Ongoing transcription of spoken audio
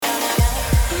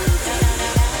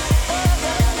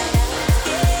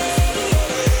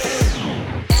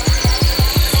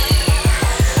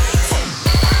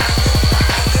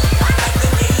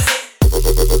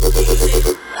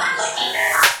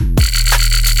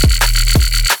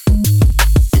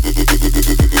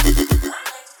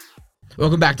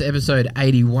Welcome back to episode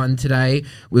 81 today.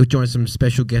 We've joined some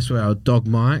special guests with our dog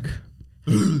Mike,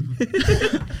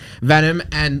 VANM,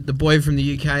 and the boy from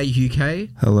the UK,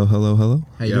 Hukae. Hello.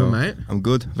 How you doing, mate? I'm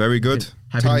good, very good.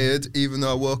 Tired, even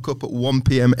though I woke up at 1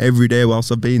 p.m. every day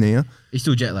whilst I've been here. You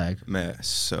still jet lagged? Mate, it's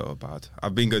so bad.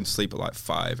 I've been going to sleep at like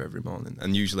 5 every morning,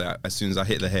 and usually as soon as I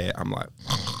hit the hay, I'm like...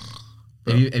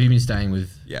 Have you been staying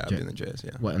with... Yeah, I've been in J's,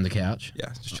 yeah. What, on the couch? Yeah,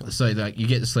 just chilling. So like you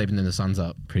get to sleep and then the sun's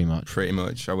up, pretty much? Pretty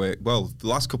much. I wake... Well, the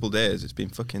last couple of days, it's been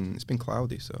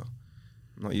cloudy, so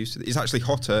I'm not used to it. It's actually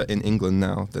hotter in England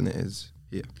now than it is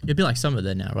here. It'd be like summer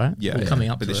there now, right? Yeah. We're coming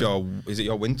up but to is it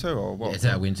your winter or what? Yeah, it's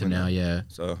our winter now, yeah.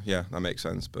 So, yeah, that makes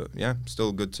sense. But, yeah,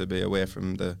 still good to be away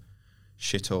from the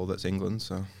shithole that's England,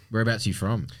 so... Whereabouts are you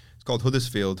from? It's called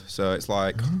Huddersfield, so it's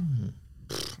like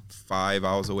 5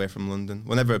 hours away from London.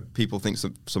 Whenever people think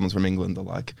someone's from England, they're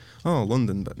like, oh,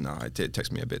 London. But no, it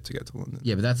takes me a bit to get to London.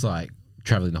 Yeah, but that's like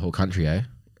travelling the whole country, eh?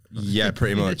 Yeah,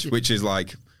 pretty much, which is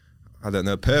like, I don't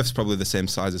know, Perth's probably the same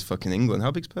size as fucking England.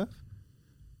 How big's Perth?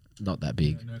 Not that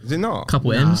big. Is it not?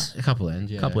 Couple M's. A couple M's,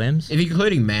 yeah. Couple M's. If you're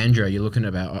including Mandurah, you're looking at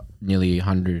about nearly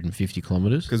 150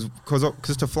 kilometres.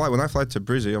 Because to fly, when I fly to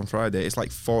Brizzy on Friday, it's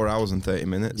like 4 hours and 30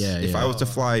 minutes. Yeah, if yeah. I was to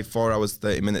fly 4 hours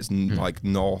 30 minutes like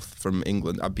north from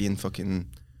England, I'd be in fucking...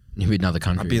 You'd be in another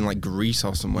country. I'd be in like Greece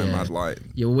or somewhere mad like.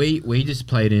 Yeah, we just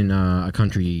played in a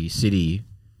country city.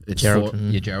 It's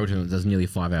Geraldton. Geraldton. There's nearly a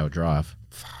 5 hour drive.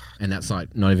 And that's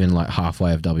like not even like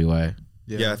halfway of WA.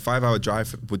 Yeah, 5 hour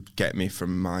drive would get me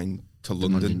from mine to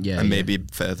London, yeah, and maybe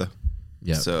further.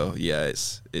 Yeah. So yeah,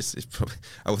 it's probably,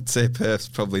 I would say Perth's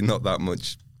probably not that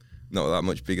much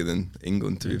bigger than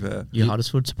England, to be fair. You a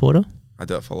Huddersfield supporter? I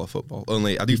don't follow football.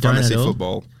 Only I do You don't fantasy at all?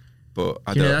 football, but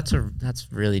I You know, don't. that's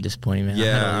really disappointing, man.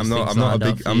 Yeah, I'm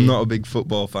not a big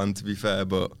football fan, to be fair,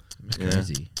 but It's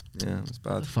crazy. yeah, it's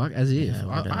bad. Fuck, as if. Yeah,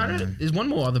 I don't, there's one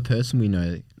more other person we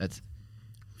know that's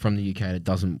from the UK that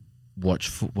doesn't watch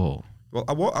football. Well,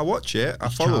 I watch it, I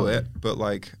follow it, but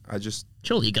like I just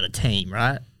Surely you got a team,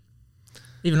 right?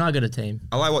 Even I got a team.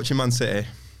 I like watching Man City.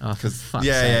 Oh, for fuck's sake.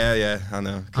 Yeah, I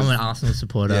know. I'm an Arsenal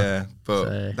supporter. Yeah, but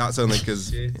so- that's only because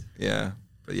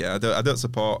but yeah, I don't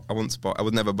support. I won't support. I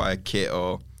would never buy a kit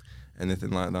or anything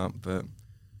like that. But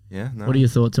yeah, no. What are your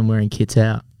thoughts on wearing kits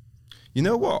out? You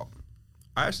know what?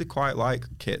 I actually quite like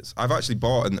kits. I've actually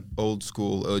bought an old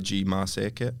school OG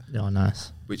Marseille kit, Oh,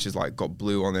 nice. which is like got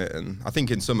blue on it, and I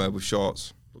think in summer with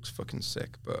shorts looks fucking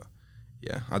sick. But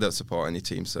yeah, I don't support any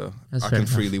team, so That's I fair can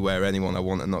enough. freely wear anyone I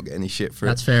want and not get any shit for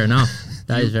That's it. fair enough.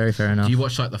 That is very fair enough. Do you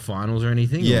watch like the finals or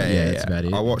anything? Yeah. That's about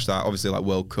it. I watch that, obviously, like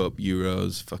World Cup,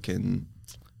 Euros, fucking,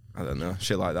 I don't know,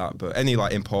 shit like that. But any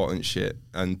like important shit.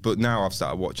 But now I've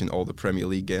started watching all the Premier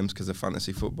League games because of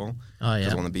fantasy football. Oh, Because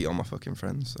yeah. I want to beat all my fucking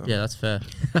friends. So. Yeah, that's fair.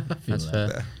 That's fair.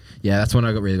 Yeah. Yeah, that's when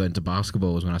I got really got into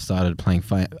basketball, was when I started playing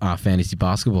fantasy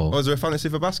basketball. Oh, is there a fantasy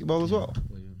for basketball as well?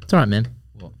 It's all right, man.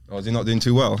 Or is he not doing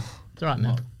too well? It's all right,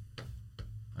 man.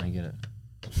 I don't get it.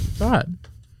 It's all right.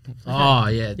 Oh,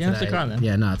 yeah. You don't have to today. cry, man.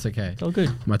 Yeah, no, it's okay. It's all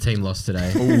good. My team lost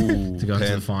today Ooh, to go into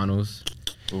pain. the finals.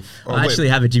 Oof. I actually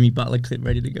have a Jimmy Butler clip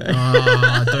ready to go.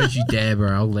 Oh, don't you dare,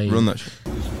 bro. I'll leave. run that shit.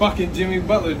 Fucking Jimmy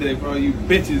Butler Day, bro. You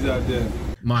bitches out there.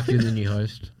 Mike, you're the new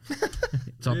host.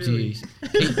 It's up to you.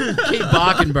 Keep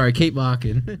barking, bro. Keep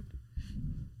barking.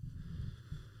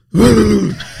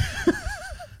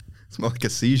 It's more like a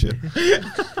seizure.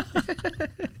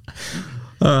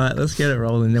 All right, let's get it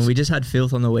rolling. Then we just had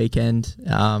Filth on the weekend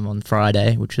on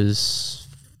Friday, which was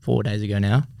 4 days ago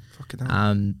now. Fucking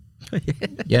hell.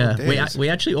 Yeah, days. we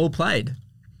actually all played.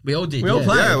 We all did. We all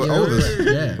played. Yeah, all of us.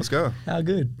 Yeah. Let's go. How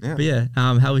good. Yeah. But yeah,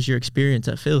 how was your experience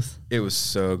at Filth? It was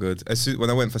so good. When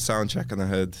I went for sound check and I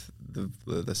heard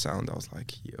the sound, I was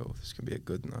like, yo, this can be a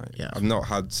good night. Yeah. I've not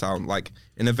had sound like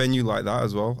in a venue like that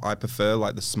as well. I prefer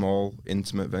like the small,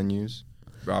 intimate venues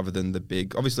rather than the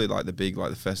big. Obviously, like the big,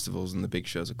 like the festivals and the big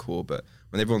shows are cool, but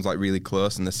when everyone's like really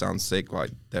close and the sound's sick,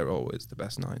 like they're always the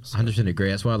best nights. 100% agree.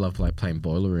 That's why I love like playing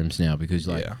boiler rooms now, because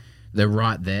like Yeah. they're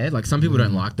right there. Like some people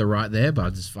don't like they're right there, but I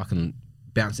just fucking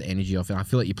bounce the energy off it. I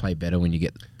feel like you play better when you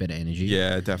get better energy.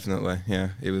 Yeah, definitely. Yeah,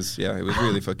 it was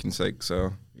really fucking sick.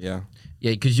 So yeah.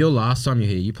 Yeah, because your last time you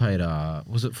were here, you played,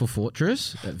 was it for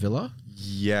Fortress at Villa?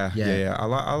 Yeah. I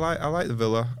like the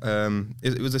Villa.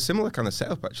 It was a similar kind of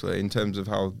setup actually in terms of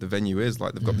how the venue is.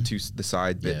 Like they've got the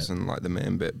side bits and like the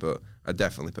main bit, but I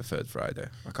definitely preferred Friday.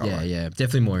 I can't lie. Yeah,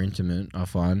 definitely more intimate, I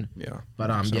find. Yeah.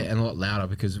 But So- yeah, and a lot louder,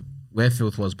 because where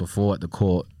Filth was before at the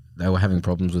court, they were having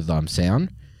problems with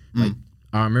sound. Like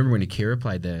I remember when Akira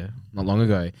played there not long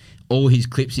ago, all his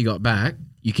clips he got back,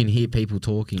 you can hear people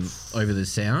talking over the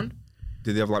sound.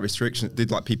 Did they have like restrictions?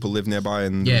 Did like people live nearby?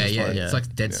 And Yeah, just, yeah, like, it's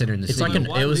like dead center in the It's city. like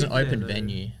Why it was an live there, open though?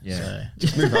 venue. Yeah. So.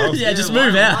 just move out. Yeah, just why-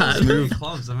 move why out. is there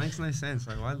clubs? That makes no sense.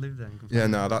 Like, why live there? And Yeah,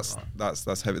 no, complain?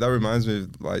 that's heavy. That reminds me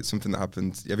of like something that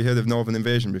happened. Have you heard of Northern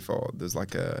Invasion before? There's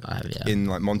like I have, yeah. in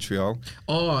like Montreal.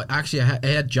 Oh, actually, I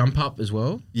had Jump Up as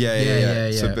well. Yeah.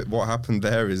 So yeah. but what happened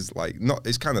there is like not.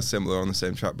 It's kind of similar on the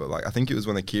same track, but like I think it was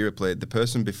when Akira played. The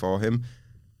person before him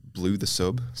blew the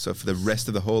sub. So for the rest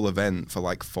of the whole event, for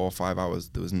like 4 or 5 hours,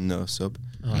 there was no sub.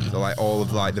 So like all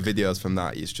of like the videos from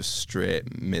that is just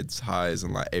straight mids, highs,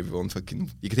 and like everyone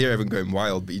fucking. You could hear everyone going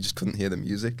wild, but you just couldn't hear the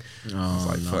music. Oh, It's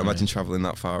like no. imagine traveling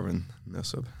that far and no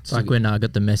sub. It's like when I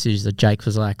got the message that Jake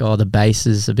was like, "Oh, the bass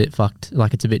is a bit fucked.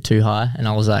 Like it's a bit too high," and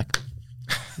I was like,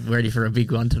 "Ready for a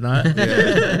big one tonight."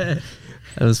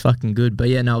 It was fucking good. But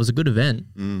yeah, no, it was a good event.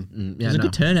 It was a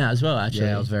good turnout as well. Actually,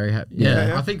 Yeah, I was very happy. Yeah.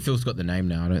 Yeah, I think Phil's got the name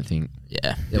now. I don't think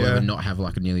yeah. they'll Yeah. ever not have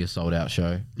like a nearly a sold out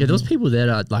show. Yeah, there was people there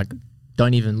that like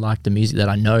don't even like the music that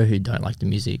I know who don't like the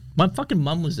music. My fucking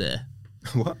mum was there.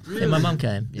 What? Yeah, my mum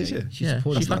came. Did she? She Yeah,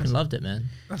 supported she fucking us. loved it, man.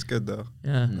 That's good though.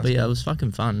 Yeah, but yeah, it was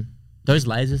fucking fun. Those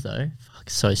lasers though, fuck,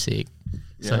 so sick,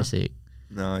 so Yeah. sick.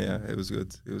 No, yeah, it was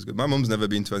good. It was good. My mum's never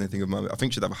been to anything of mine. I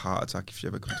think she'd have a heart attack if she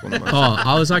ever come to one of mine. Oh,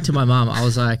 I was like to my mum, I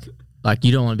was like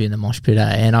you don't want to be in the mosh pit, eh?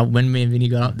 And when me and Vinny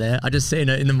got up there, I just seen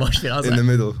her in the mosh pit. I was In the like,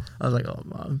 middle. oh,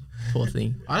 mum, poor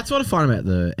thing. That's what I find about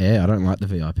the air. I don't like the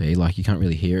VIP. Like you can't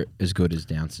really hear it as good as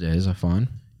downstairs. I find.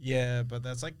 Yeah, but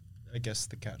that's like, I guess,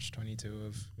 the catch-22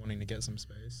 of wanting to get some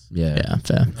space. Yeah. Yeah,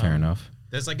 fair. Fair enough.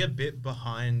 There's like a bit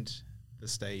behind the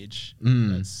stage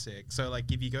that's sick. So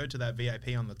like if you go to that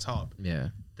VIP on the top, Yeah.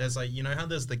 there's like, you know how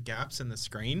there's the gaps in the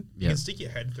screen? You Yeah. can stick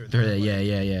your head through Through there.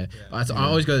 there, yeah. I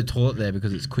always go to the toilet there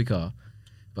because it's quicker.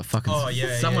 But fucking Oh,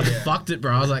 yeah, someone yeah. fucked it,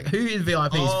 bro. I was like, who in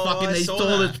VIP is fucking I these saw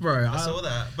toilets, that. bro? I saw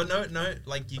that. But no,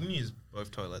 like you can use both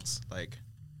toilets. Like,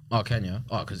 Oh, can you?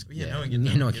 Oh, because Yeah, yeah, no one no, gets-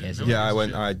 one no cares. one Yeah, I gives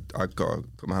went. a I got to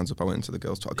put my hands up. I went into the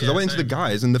girls' toilet because Yeah, I went into the same.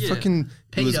 guys and the Yeah. fucking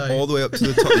it was Pedo. all the way up to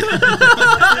the top.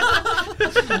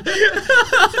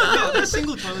 No, there's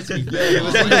single toilets to be fair. It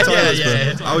was in the toilets,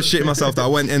 yeah. bro. I was shitting myself. I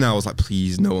went in. I was like,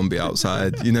 please, no one be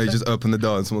outside. You know, you just open the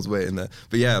door and someone's waiting there.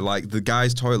 But yeah, like the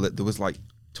guys' toilet, there was like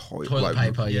Toilet like,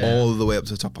 paper, yeah. all the way up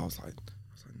to the top. I was like,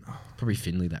 no. Probably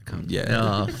Finley that cunt.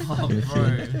 Yeah, Oh,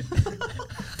 Bro.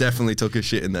 definitely took a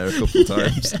shit in there a couple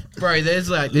times. Bro, there's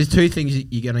two things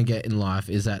you're gonna get in life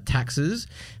is that taxes,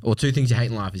 or two things you hate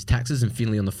in life is taxes and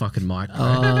Finley on the fucking mic.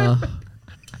 Bro.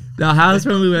 No, how was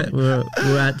when we were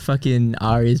at fucking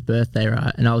Ari's birthday,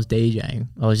 right? And I was DJing.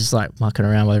 I was just like mucking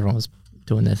around while everyone was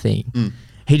doing their thing.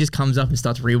 He just comes up and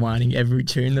starts rewinding every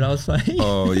tune that I was playing.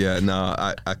 Oh yeah, no,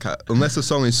 I can't. Unless the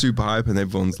song is super hype and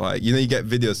everyone's like, you know, you get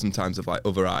videos sometimes of like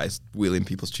other artists wheeling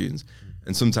people's tunes,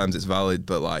 and sometimes it's valid,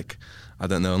 but like, I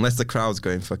don't know, unless the crowd's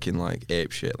going fucking like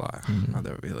ape shit, like I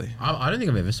don't really. I don't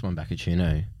think I've ever spun back a tune.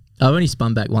 Eh? I've only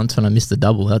spun back once when I missed the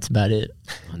double. That's about it.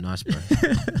 Oh, nice, bro.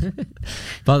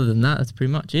 But other than that, that's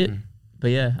pretty much it.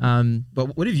 But yeah,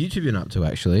 But what have you two been up to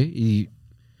actually?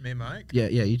 Me and Mike. Yeah,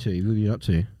 you two. What have you been up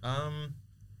to?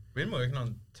 We've been working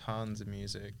on tons of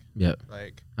music. Yeah,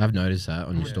 Like, I've noticed that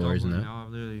on your I'm stories and Dublin that. now. I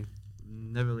literally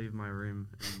never leave my room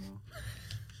anymore.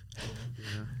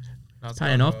 Yeah. that's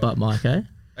paying gone off, well. but Mike, eh?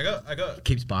 I got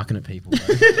Keeps barking at people.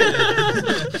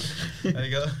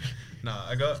 Bro.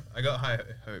 I got high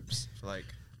hopes for like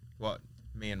what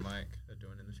me and Mike are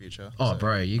doing in the future. Oh, So,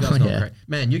 bro, you guys got Yeah.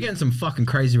 man. You're getting some fucking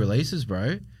crazy releases, bro.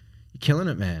 You're killing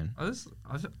it, man. I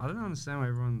don't understand why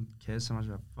everyone cares so much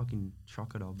about fucking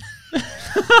Crocodile.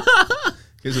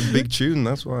 It was a big tune,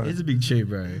 that's why. It's a big tune,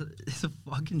 bro. It's a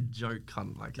fucking joke,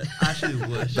 cunt. Like, it's actually the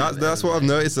worst. That's what I've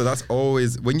noticed. So that's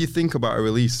always when you think about a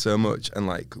release so much, and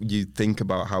like you think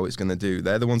about how it's gonna do.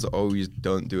 They're the ones that always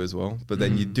don't do as well. But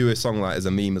then you do a song like as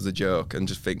a meme, as a joke, and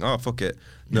just think, oh fuck it,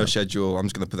 no schedule. I'm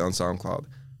just gonna put it on SoundCloud.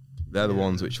 They're the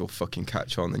ones which will fucking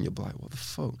catch on, and you'll be like, what the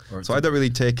fuck? Or So I don't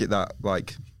really take it that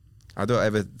like. I don't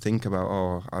ever think about,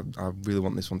 oh, I really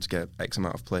want this one to get X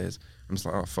amount of plays. I'm just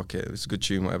like, oh, fuck it. It's a good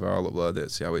tune, whatever. I'll upload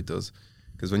it, see how it does.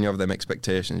 Because when you have them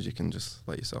expectations, you can just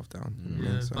let yourself down. you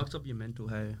know, Yeah, so. fucks up your mental,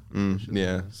 hey.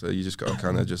 Yeah, so you just got to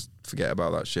kind of just forget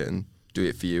about that shit and do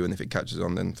it for you. And if it catches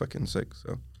on, then fucking sick.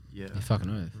 So, Yeah. You fucking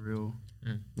oath. Real.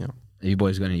 yeah. Have you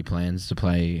boys got any plans to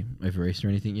play over Easter or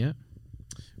anything yet?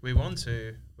 we want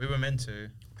to. We were meant to.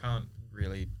 Can't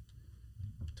really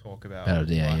talk about About it,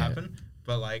 what yeah. happened.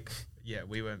 But like, yeah,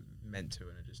 we were meant to,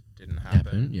 and it just didn't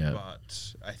happen. yeah.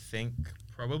 But I think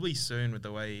probably soon with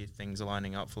the way things are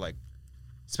lining up for like,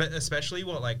 especially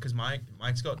what like, because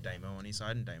Mike's got Damo on his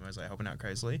side, and Damo's like helping out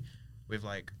crazily with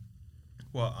like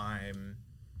what I'm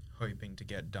hoping to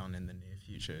get done in the near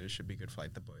future. It should be good for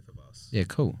like the both of us. Yeah,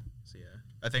 cool. So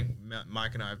yeah. I think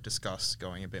Mike and I have discussed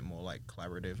going a bit more like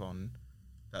collaborative on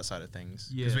that side of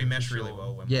things because we mesh really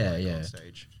well when we're like, on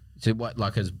stage. So what,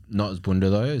 like, as not as Bunda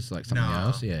though, it's like something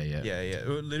else. Yeah.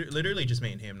 Literally just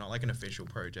me and him, not like an official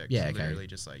project. Yeah, okay. Literally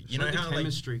just like You know how the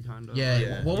chemistry kind of.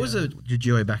 Yeah. What was the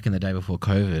duo back in the day before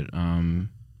COVID?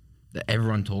 That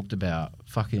everyone talked about.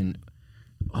 Fucking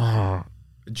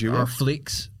duo.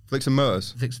 Flicks. Flicks and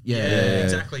Motors.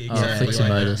 Exactly. Flicks and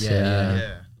Motors.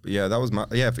 But yeah, that was my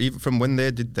even from when they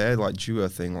did their like duo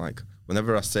thing, like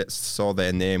whenever I saw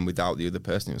their name without the other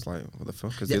person, it was like, what the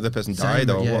fuck? Because the other person died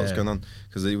or what's going on?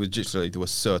 Because it was just they were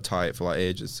so tight for like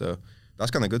ages. So that's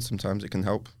kind of good. Sometimes it can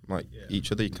help like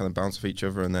each other. You kind of bounce off each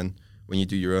other, and then when you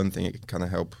do your own thing, it can kind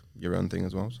of help your own thing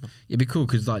as well. So it'd be cool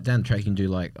because like down the track you can do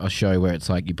like a show where it's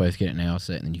like you both get an hour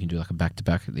set, and then you can do like a back to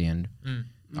back at the end.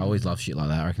 I always love shit like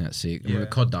that. I reckon that's sick. I mean,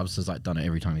 Cod Dubs has like done it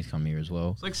every time he's come here as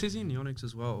well. It's like Sizzy and Neonix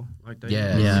as well. Like they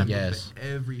yes. put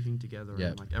everything together.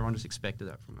 And like everyone just expected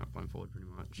that from that point forward, pretty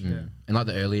much. And like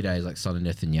the early days, like Sudden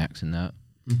Death and Yaks and that.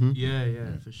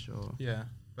 Yeah, for sure. Yeah,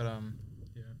 but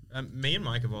me and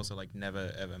Mike have also like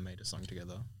never ever made a song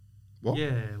together. What?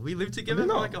 Yeah, we lived together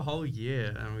for like a whole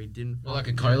year and we didn't. Well, like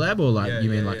a collab or like you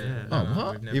mean like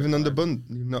what? Even under Bund,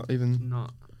 not even.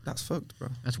 Not. That's fucked, bro.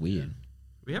 That's weird.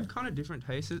 We have kind of different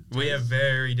tastes. We have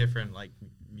very different like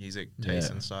music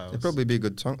tastes and styles. It'd probably be a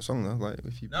good song though. Like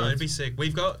if you. No, it'd be sick.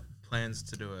 We've got plans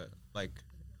to do it. Like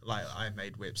I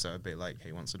made whips, so it'd be like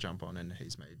he wants to jump on, and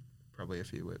he's made probably a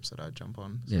few whips that I'd jump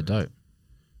on. So. Yeah, dope.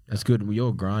 That's good. Well,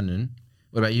 you're grinding.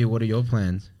 What about you? What are your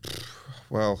plans?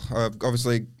 Well,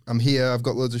 obviously I'm here. I've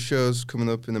got loads of shows coming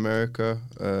up in America.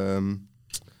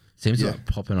 Seems like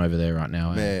popping over there right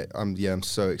now. Mate, I'm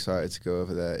so excited to go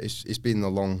over there. It's been a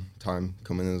long time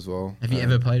coming as well. Have you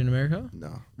ever played in America?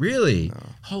 No. Really? No.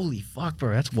 Holy fuck,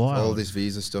 bro, that's wild. All this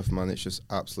visa stuff, man, it's just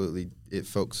absolutely, it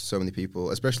fucks so many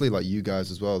people, especially like you guys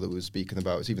as well that we were speaking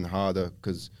about. It's even harder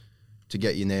because to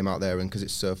get your name out there and because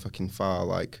it's so fucking far,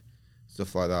 like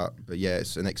stuff like that. But yeah,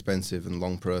 it's an expensive and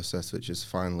long process, which is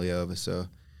finally over. So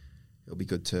it'll be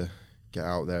good to get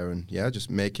out there and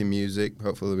just making music,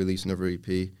 hopefully release another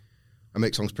EP. I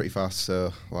make songs pretty fast,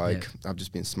 so like I've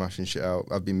just been smashing shit out.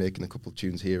 I've been making a couple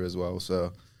tunes here as well,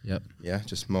 so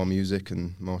just more music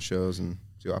and more shows and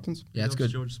see what happens. Yeah, it's good.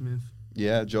 George Smith.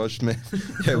 Yeah, George Smith.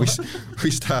 Yeah, we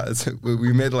started.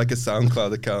 We made like a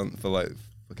SoundCloud account for like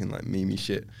fucking like meme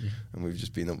shit, and we've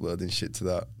just been uploading shit to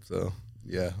that. So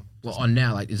yeah. Well, on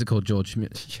now, like, is it called George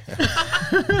Smith?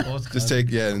 Yeah. Just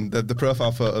take and the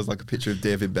profile photo is like a picture of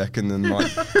David Beckham and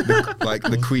like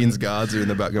the Queen's Guards are in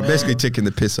the background, basically taking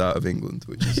the piss out of England,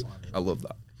 which is I love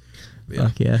that. But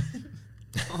fuck yeah.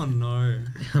 Oh no,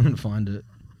 I'm gonna find it.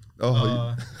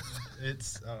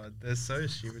 It's they're so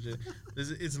stupid.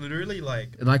 It's literally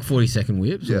like 40-second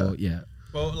whips. Yeah. Or, yeah.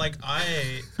 Well, like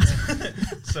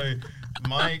so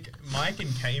Mike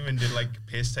and Cayman did like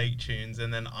piss take tunes,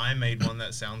 and then I made one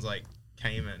that sounds like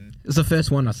Cayman. It's the first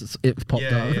one. It popped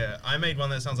up. Yeah. I made one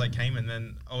that sounds like Cayman.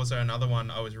 Then also another one.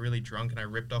 I was really drunk and I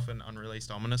ripped off an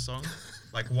unreleased Ominous song,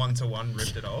 like 1-to-1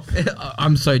 ripped it off.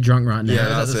 I'm so drunk right now. Yeah,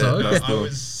 that's it. That's I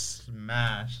was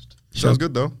smashed. Sounds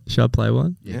good though. Should I play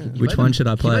one? Yeah. Which one should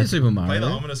I play? Super Mario. Play the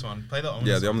Ominous one.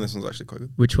 Yeah, the Ominous one's actually quite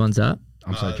good. Which one's that?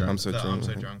 I'm so drunk. I'm so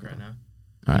drunk right now.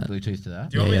 All right. Bluetooth to that.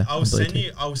 Do you want me?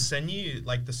 Bluetooth. I'll send you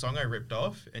like the song I ripped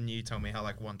off, and you tell me how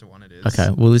like 1-to-1 it is.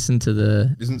 Okay, we'll listen to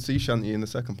the. Isn't Sea Shanty in the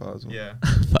second part as well? Yeah.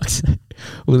 Fuck's sake.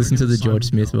 We'll listen to the George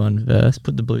Smith one first.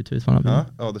 Put the Bluetooth one up. Huh?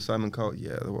 Oh, the Simon Cowell.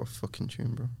 Yeah, what a fucking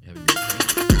tune, bro.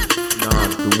 Nah,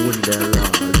 doing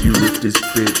that, you with this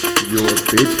bitch, you're a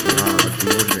bitch. Nah,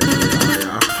 doing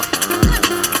that,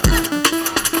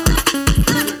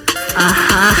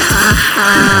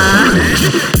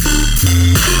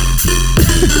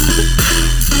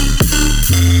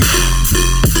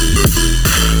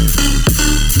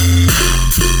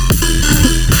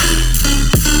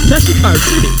 That's you can't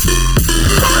see.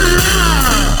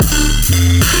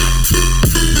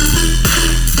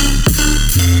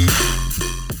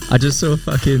 I just saw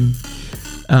fucking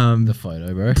The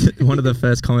photo, bro. one of the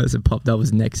first comments that popped up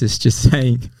was Nexus just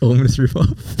saying almost rip off.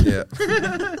 Yeah.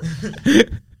 There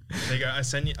you go. I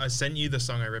sent you the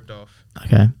song I ripped off.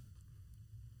 Okay.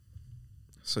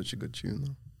 Such a good tune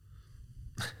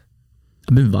though.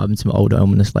 I've been vibing some old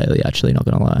Ominous lately, actually, not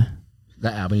gonna lie.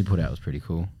 That album he put out was pretty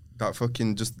cool. That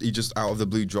fucking he just out of the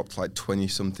blue dropped like 20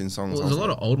 something songs. Well, there's a lot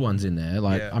of old ones in there.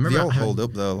 Like I remember they all hold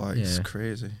up though. Like it's Yeah.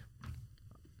 crazy.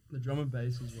 The drum and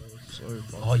bass as well was so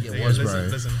fun. Oh yeah, There it you was, go, bro.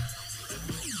 listen.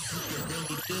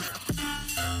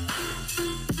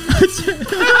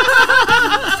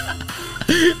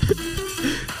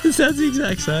 It sounds the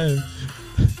exact same.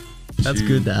 That's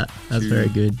good, that's very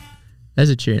good. There's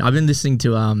a tune. I've been listening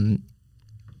to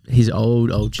his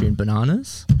old tune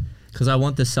Bananas because I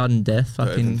want the sudden death. I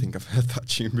don't even Fucking. think I've heard that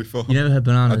tune before. You never heard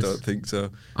I Bananas? don't think so.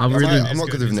 I'm really. I'm not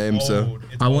good with names, so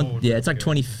I want. Yeah, it's like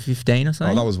 2015 or oh,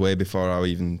 something. that was way before I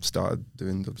even started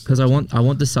doing dubstep. Because I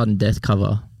want the sudden death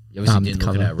cover. You obviously didn't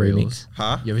look at our reels. remix.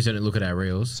 Huh? You obviously didn't look at our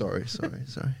reels. Sorry.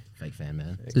 Fake fan,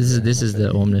 man. This is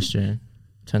the Omnis tune.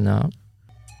 Turn that up.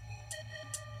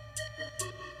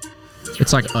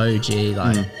 It's like OG,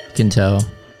 like you can tell.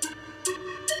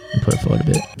 And put it forward a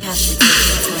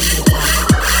bit.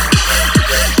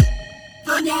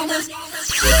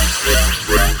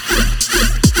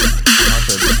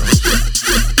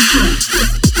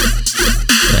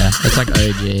 Yeah, it's like OG.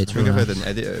 It's I think really I've heard nice. an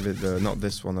edit of it though, not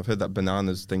this one. I've heard that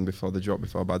Bananas thing before, the drop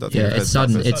before, but I don't think Yeah, I've heard it's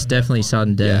sudden. that. It's definitely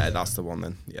sudden death. Yeah, that's the one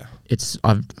then. Yeah.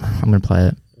 I'm gonna play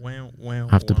it. I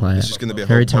have to play It's it. just going to be a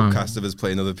Every whole time. podcast of us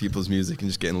playing other people's music and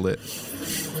just getting lit.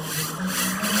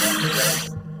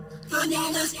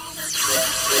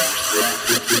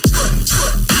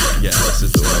 Yeah, this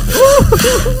is the one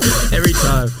I've heard. Every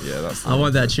time. Yeah, that's the I one.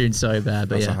 want that tune so bad,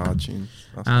 but That's yeah. a hard tune.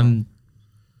 That's hard.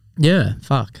 Yeah,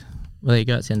 fuck. Well, there you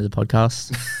go. It's the end of the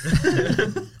podcast.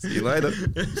 See you later.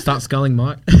 Start sculling,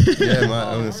 Mike. Yeah, mate,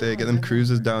 I'm going to say, get them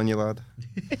cruisers down, you lad.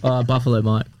 Buffalo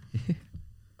Mike.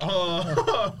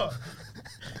 Oh.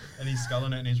 And he's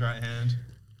sculling it in his right hand.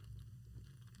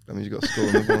 That means you got to score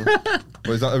another one.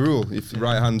 Well, is that a rule? If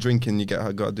right hand drinking, you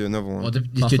got to do another one. Or it's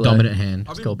Buffalo. your dominant hand.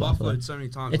 I've called been Buffalo. buffaloed so many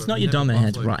times. It's but not I've your never dominant hand,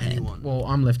 it's buffaloed right hand. anyone. Well,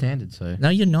 I'm left-handed, so No,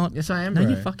 you're not. yes, I am. No,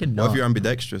 bro. you're fucking What not. if you're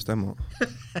ambidextrous, then what?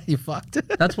 You fucked.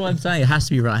 That's why I'm saying it has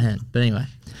to be right hand. But anyway,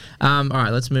 all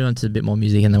right, let's move on to a bit more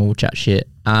music and then we'll chat shit.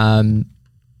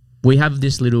 We have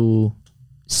this little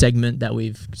segment that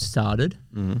we've started.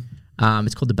 Mm-hmm.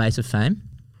 It's called the Bass of Fame.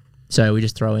 So we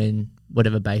just throw in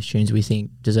whatever bass tunes we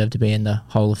think deserve to be in the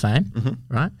Hall of Fame, Mm-hmm.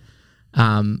 right?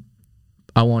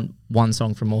 I want one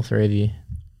song from all three of you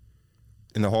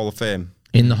In the Hall of Fame.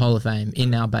 in the Hall of Fame,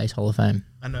 in our bass Hall of Fame.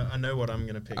 I know what I'm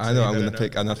gonna pick. I know so I'm you gonna better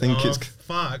pick, and I think oh, it's.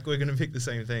 fuck. We're gonna pick the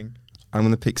same thing. I'm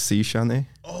going to pick Sea Shanty.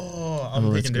 Oh, I'm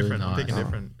Oh, that's picking good. different. I'm picking Nice.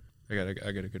 different.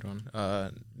 I got a good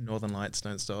one. Northern Lights,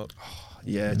 Don't Stop.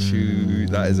 Yeah, tune.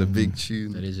 That is a big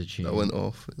tune. That is a tune. That went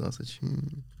off. That's a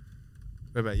tune.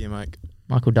 What about you, Mike?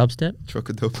 Michael Dubstep. Truck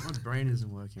a dub. My brain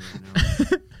isn't working right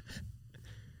now.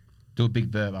 Do a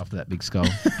big burp after that big skull.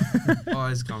 Oh,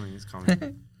 it's coming. It's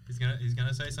coming. He's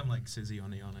gonna say something like Sizzy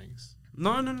on the Onyx.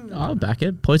 No. I'll back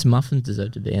it. Poison Muffins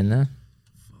deserve to be in there.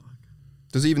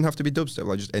 Does it even have to be dubstep?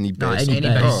 Like just any No, bass? any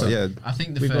bass. Oh, yeah. I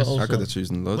think the We've got first. all I could have sorts.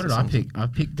 chosen loads. What of did I songs. pick? I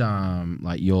picked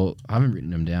like your. I haven't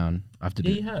written them down. I have to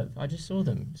do. Yeah, you have. I just saw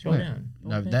them. Scroll Where? down.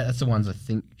 No, that's the ones I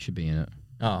think should be in it.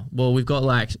 Oh, well, we've got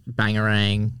like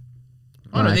Bangarang.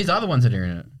 Oh no, like- these are the ones that are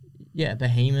in it. Yeah,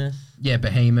 Behemoth. Yeah,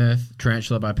 Behemoth,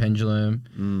 Tarantula by Pendulum,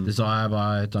 Mm. Desire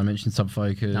by Dimension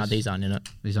Subfocus. No, these aren't in it.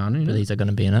 These aren't in But it. these are going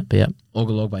to be in it. But yeah.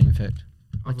 Orgalog by Infect.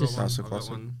 I've just- got one. That's a I've got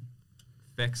classic. one.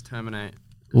 Vex Terminate.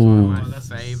 Ooh. One of my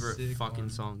that's a favorite sick fucking one.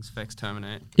 songs. Vex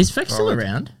Terminate. Is Fex still like-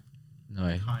 around?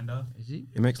 No, Kinda. is he?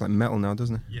 He makes like metal now,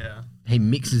 doesn't he? Yeah. He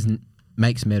makes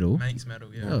metal. Makes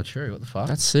metal. Yeah. Oh, true. What the fuck?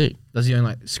 That's sick. Does he own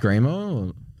like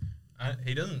screamo? Or?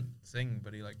 He doesn't sing,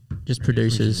 but he like. Just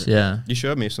produces producers, it. yeah. You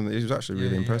showed me something. It was actually really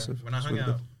Yeah, yeah. impressive. When I It's hung really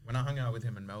out, good. when I hung out with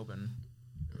him in Melbourne,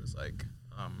 it was like,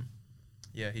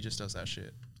 yeah, he just does that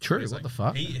shit. True. He's What like- the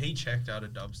fuck? He checked out a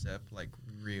dubstep like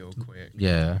real quick.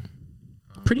 Yeah.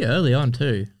 Pretty early on,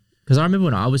 too. Because I remember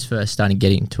when I was first starting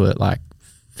getting into it, like,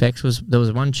 Fex was, there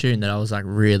was one tune that I was like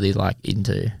really like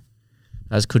into.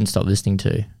 I just couldn't stop listening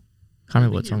to. Can't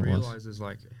remember what song it was. Realizes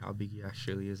like how big he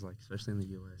actually is, like especially in the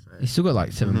USA. He's still got like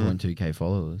 7.2k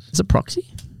followers. Is it Proxy?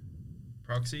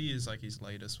 Proxy is like his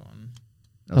latest one.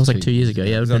 That was like 2 years ago.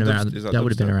 Yeah, it would Is have been that around. dubs- is that That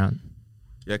would have been dubstep? around.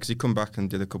 Yeah, because he come back and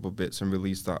did a couple bits and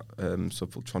released that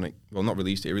Subultronic. Well, not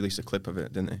released it. He released a clip of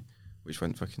it, didn't he? Which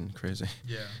went fucking crazy.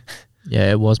 Yeah.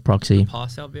 Yeah, it was Proxy.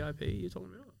 Pass out VIP. You're talking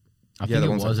about? I Yeah, think the it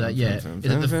one's was like that. Yeah. Is it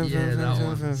the, Yeah, that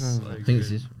one. So I think it's good.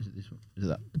 this. Is it this one? Is it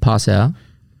that? Pass Out.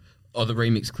 Oh, the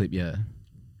remix clip. Yeah.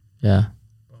 Yeah.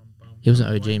 He was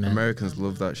an OG, man. Americans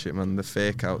love that shit, man. The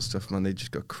fake out stuff, man. They just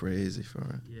go crazy for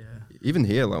it. Yeah. Even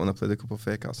here, like when I played a couple of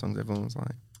fake out songs, everyone was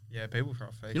like, Yeah, people throw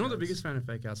fake. You're not the outs. biggest fan of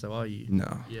fake outs, though, are you?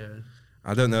 "No." Yeah.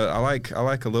 I don't know. I like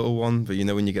a little one, but you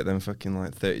know when you get them fucking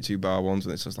like 32 bar ones,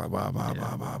 and it's just like bah bah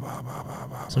bah bah bah bah bah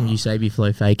bah. Some Usabi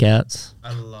Flow fake outs.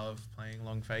 I love playing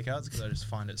long fake outs because I just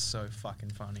find it so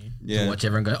fucking funny. To Yeah. watch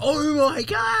everyone go, oh my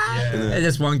god! Yeah. And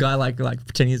there's one guy like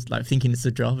pretending he's like thinking it's a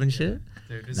drop and shit.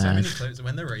 Dude, there's so many Nice. clips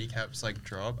when the recaps like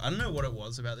drop. I don't know what it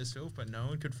was about this filth, but no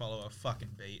one could follow a fucking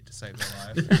beat to save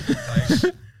their life.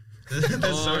 Like,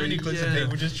 There's so many clips of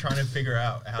people just trying to figure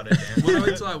out how to dance. When I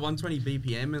went to like 120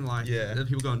 BPM and like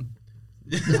people going.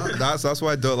 That's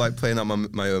why I don't like playing out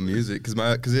my own music because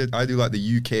I do like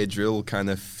the UK drill kind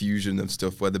of fusion of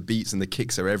stuff where the beats and the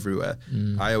kicks are everywhere.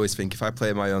 I always think if I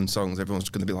play my own songs, everyone's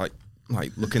going to be like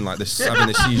looking like this, having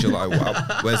a seizure. Like,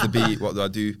 wow, where's the beat? What do I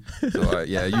do? So like,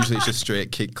 usually it's just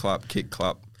straight kick clap.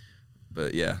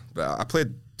 But I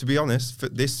played. To be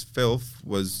honest, this filth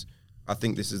was. I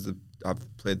think this is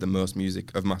I've played the most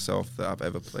music of myself that I've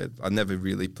ever played. I never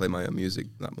really play my own music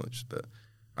that much, but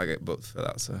I get booked for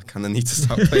that, so I kind of need to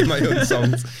start playing my own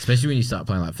songs. Especially when you start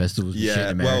playing like festivals and shit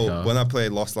in America. Well, when I play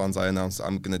Lost Lands, I announced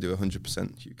I'm going to do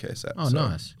 100% UK set. Oh, so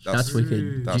nice. That's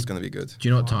wicked. That's going to be good. Do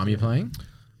you know what time you're playing?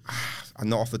 I'm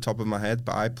not off the top of my head,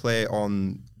 but I play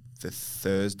on the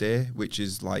Thursday, which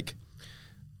is like,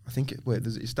 I think,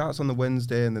 it starts on the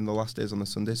Wednesday and then the last day is on the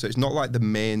Sunday. So it's not like the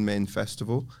main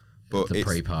festival. But The it's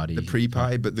pre-party. The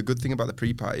pre-party, but the good thing about the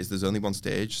pre-party is there's only one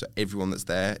stage, so everyone that's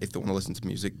there, if they want to listen to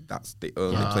music, that's the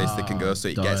only place they can go. So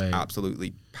it gets dope.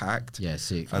 absolutely packed. Yeah,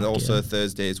 sick. And also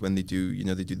Thursdays when they do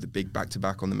the big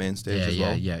back-to-back on the main stage as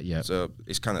well. Yeah. So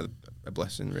it's kind of a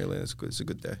blessing, really. It's good. It's a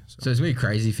good day. So it's going to be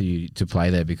crazy for you to play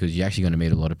there because you're actually going to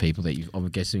meet a lot of people that you've, I'm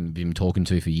guessing, been talking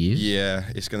to for years. Yeah,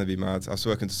 it's going to be mad. I've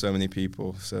spoken to so many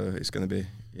people, so it's going to be,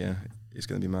 it's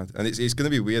going to be mad. And it's going to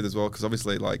be weird as well because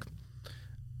obviously, like,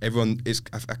 everyone is.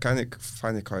 I kind of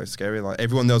find it quite scary. Like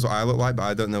everyone knows what I look like, but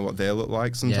I don't know what they look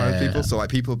like. Sometimes people. So like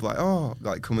people be like, oh,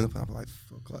 like coming up, and I'm like,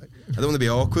 fuck, like I don't want to be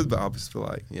awkward, but I just feel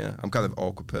like, I'm kind of an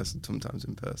awkward person sometimes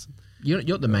in person. You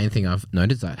know the main thing I've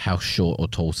noticed, like how short or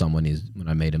tall someone is when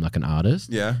I meet him, like an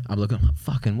artist. Yeah. I'm looking, I'm like,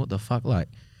 fucking, what the fuck, like.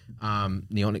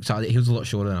 Neonix, he was a lot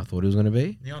shorter than I thought he was going to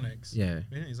be. Neonix? Yeah.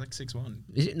 He's like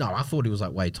 6'1". No, I thought he was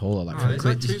like way taller. Like, He's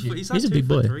like 2 foot. He's a big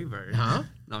boy. 3, bro. Huh?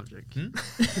 No, I'm joking.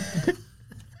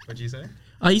 What'd you say?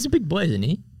 Oh, he's a big boy, isn't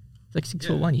he? He's like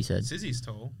 6'1", he said. Sizzy's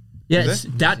tall. Yeah, Is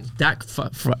that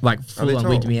like full on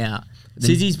wigged me out.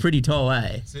 Sizzy's pretty tall,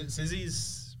 eh?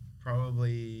 Sizzy's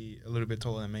probably a little bit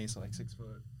taller than me, so like 6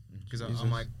 foot. Because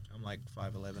I'm like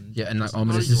 5'11". Yeah, and like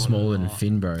Ominous is smaller than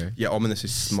Finn, bro. Yeah, Ominous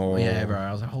is small. Yeah, bro.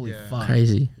 I was like, holy fuck.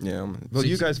 Crazy. Yeah. Well,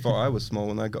 you guys thought I was small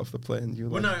when I got off the plane. You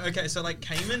were Well, no, okay, so like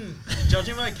Cayman,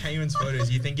 judging by Cayman's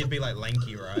photos, you think he'd be like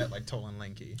lanky, right? Like tall and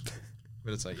lanky.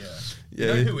 But it's like, You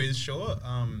know who is short?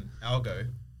 Algo.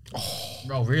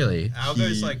 Oh, really?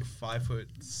 Algo's like 5'6",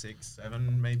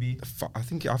 7", maybe. I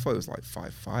thought it was like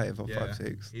 5'5" or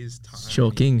 5'6". He's tiny.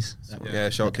 Short Kings. Yeah,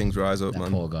 Short Kings rise up, That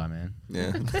man. poor guy, man.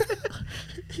 Yeah.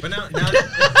 But now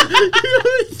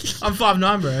I'm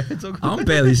 5'9", bro. It's all good. I'm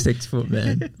barely 6 foot,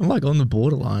 man. I'm like on the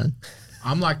borderline.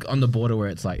 I'm like on the border where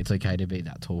it's like, it's okay to be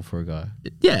that tall for a guy.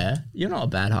 Yeah, you're not a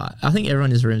bad height. I think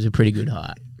everyone in this room is a pretty good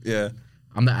height. Yeah.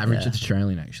 I'm the average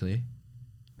Australian, actually.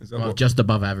 Is that Well, what? just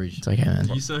above average. It's okay, man.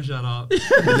 You so shut up. Yeah,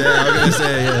 I was gonna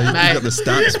say, you got the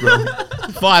stats, bro.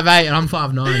 5'8" and I'm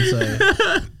 5'9", so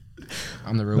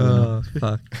I'm the real winner.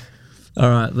 Fuck. All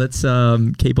right, let's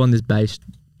keep on this bass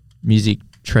music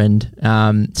trend.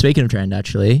 Speaking of trend,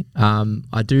 actually, I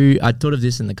thought of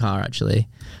this in the car, actually.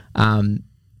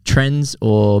 Trends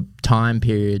or time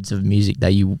periods of music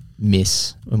that you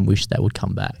miss and wish that would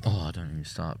come back. Oh, I don't even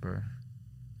start, bro.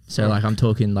 So, like, I'm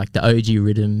talking like the OG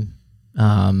rhythm.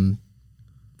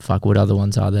 Fuck, what other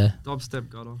ones are there? Dubstep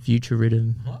gutter. Future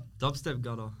rhythm. Dubstep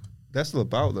gutter. That's still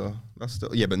about though. That's still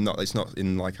but it's not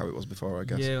in like how it was before, I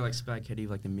guess. Yeah, like spaghetti,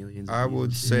 like the millions. I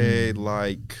would say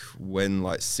like when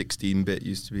like 16-bit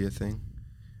used to be a thing.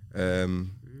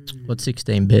 What's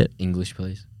 16-bit? English,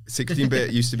 please.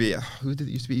 16-bit used to be who did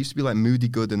it used to be? It used to be like Moody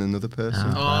Good and another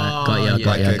person. Right. Got ya, yeah.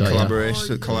 got ya, Like a got ya.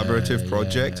 collaborative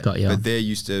project. Got ya. But they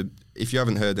used to. If you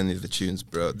haven't heard any of the tunes,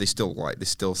 bro, they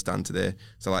still stand today.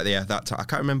 So like, that I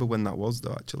can't remember when that was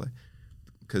though, actually,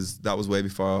 because that was way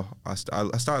before I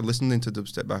started listening to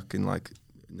dubstep back in like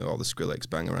all the Skrillex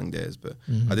Bangarang days, but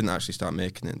I didn't actually start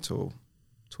making it until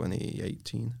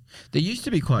 2018. There used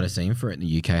to be quite a scene for it in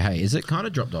the UK. Hey, is it kind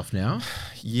of dropped off now?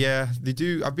 Yeah, they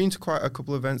do. I've been to quite a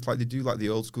couple of events. Like they do like the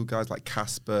old school guys like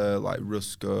Casper, like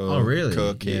Rusko, Oh, really?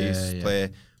 Cookies Yeah. play,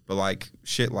 but like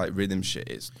shit like rhythm shit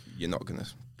is you're not gonna.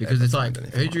 Because ever it's find like,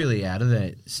 anything who's really out of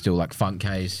there still? Like Funk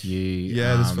Case, you.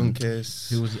 Yeah, there's Funk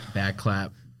Case. Who was it? Bad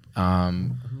Clap.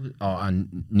 And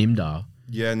Nimdar.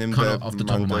 Yeah, Nimda, Kind of off the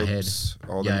top of my head.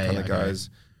 all Yeah, them kind yeah, of guys.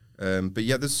 But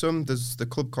yeah, there's the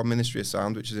club called Ministry of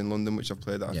Sound, which is in London, which I've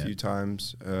played at a few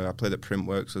times. I played at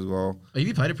Printworks as well. Oh,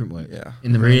 you played at Printwork? Yeah.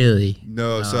 In the main? Really?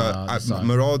 No, so side.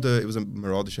 Marauder, it was a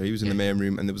Marauder show. He was in the main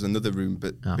room, and there was another room,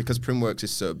 but because Printworks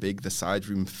is so big, the side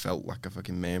room felt like a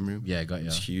fucking main room. Yeah, got you.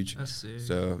 It's huge. That's sick.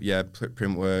 So yeah,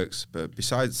 Printworks. But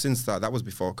since that was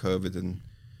before COVID, and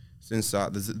since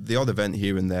that, there's the odd event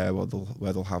here and there where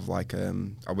they'll have like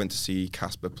I went to see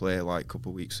Casper play like a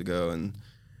couple of weeks ago, and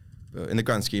in the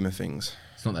grand scheme of things,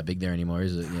 It's not that big there anymore,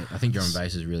 is it? Yeah. I think drum and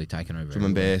bass has really taken over. drum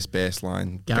and bass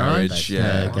line, Garage?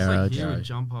 yeah. It's like Garage. here with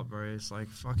Jump Up, bro. It's like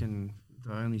fucking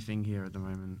the only thing here at the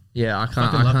moment. Yeah, I I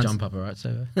can't. love I can't. jump up, alright.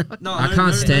 So No, I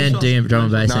can't stand shots, drum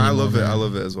and bass No, I anymore, love it. man. I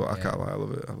love it as well. I Yeah. can't lie. I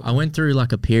love it. I went through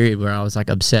like a period where I was like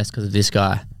obsessed because of this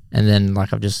guy, and then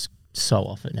like I'm just so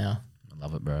off it now. I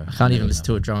love it, bro. I can't even listen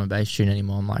to a drum and bass tune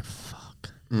anymore. I'm like,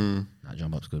 fuck. Mm. Nah,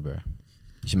 jump up's good, bro.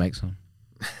 You should make some.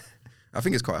 I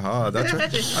think it's quite hard. I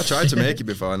tried to make it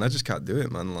before, and I just can't do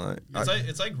it, man. Like,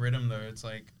 It's like rhythm though. It's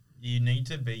like you need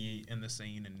to be in the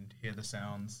scene and hear the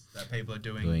sounds that people are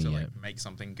doing to like make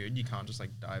something good. You can't just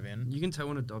like dive in. You can tell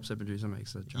when a dubstep producer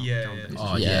makes a jump. Yeah, jump yeah. bass.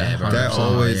 Oh Yeah, yeah, bro. they're 100%.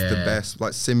 always Yeah. the best.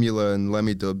 Like Simula and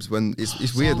Lemmy Dubs. When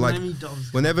it's weird, So like many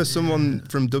dubs. whenever someone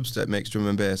from dubstep makes drum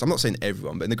and bass, I'm not saying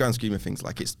everyone, but in the grand scheme of things,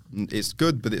 like it's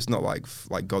good, but it's not like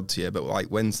god tier. But like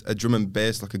when a drum and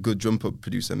bass, like a good drum up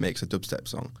producer makes a dubstep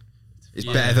song, it's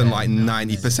better than like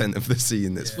 90% of the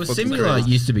scene. That's Well, fucking Simula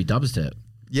crazy. used to be dubstep.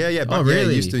 Yeah, but Oh, yeah,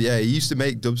 really? he used to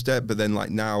make dubstep, but then like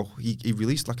now he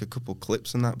released like a couple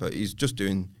clips and that, but he's just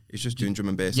doing drum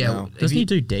and bass Yeah, now. well, Doesn't he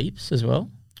do deeps as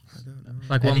well?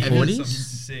 Like Have you Some 140s?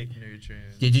 sick new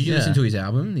tunes. Did you Yeah. listen to his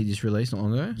album he just released not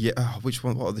long ago? Yeah, which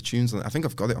one? What are the tunes on it? I think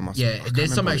I've got it on my. I Yeah, can't there's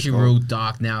some remember what it's actually called. real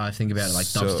dark now. I think about it, like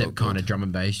So dubstep kind good. of drum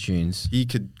and bass tunes. He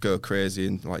could go crazy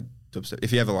and like dubstep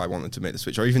if he ever like wanted to make the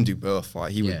switch, or even do both.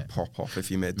 Like he Yeah. would pop off if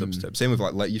he made dubstep. Same with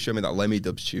like you showed me that Lemmy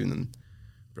Dubs tune, and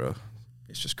bro,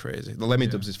 it's just crazy. The Lemmy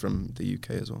Dubs is from the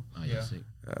UK as well. Oh, Yeah. sick.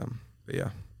 But yeah,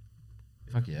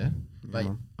 Fuck yeah. But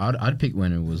man. I'd pick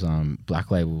when it was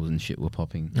Black Label and shit were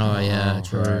popping. Oh, yeah,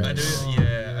 true. I do.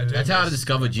 Yeah, I do. That's how I miss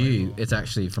discovered Black you. Label. It's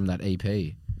actually from that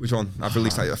EP. Which one? I've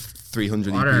released like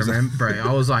 300 EPs. I don't remember, bro.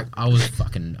 I was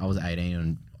 18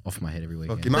 and off my head every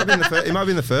weekend. Fuck, it might have been the first. It might have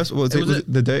been the first. Was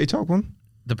it the Dirty Talk one?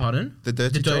 The pardon? The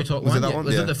Dirty Talk? Talk Was one? it that Yeah. one?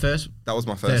 Was Yeah. it the first? That was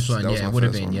my first. First one, that was yeah, my it would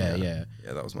have first been, one, yeah.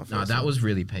 Yeah, that was my first. No, that one. was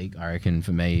really peak, I reckon,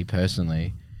 for me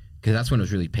personally. Because that's when it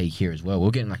was really peak here as well. We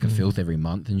were getting like a filth every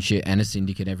month and shit, and a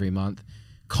syndicate every month.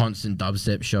 Constant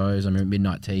dubstep shows. I remember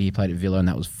Midnight Tea, he played at Villa, and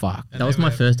that was fucked. And That was they my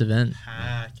were first event.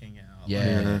 Packing out.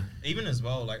 Yeah. Like, even as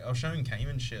well, like I was showing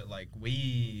Cayman shit. Like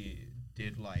we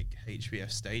did like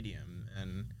HBF Stadium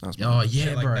and That's Oh, my- yeah,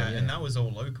 shit like bro. that, yeah. and that was all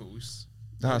locals.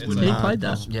 That's It's He mad. played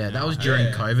that. Yeah, that was during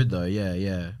Yeah. COVID though. Yeah,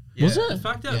 yeah. Was Yeah. it? The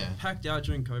fact that Yeah. packed out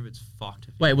during COVID's fucked.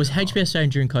 Wait, was HBS staying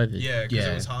during COVID? Yeah, because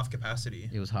Yeah. it was half capacity.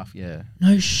 It was half. Yeah,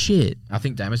 No shit. I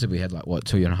think Damas said we had like what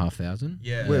 2,500.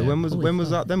 Yeah. Wait, when was Holy was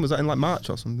fuck. that then? Was that in like March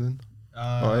or something?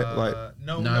 Like-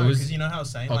 no, No, it was because you know how I was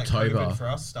saying like October. COVID for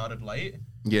us started late.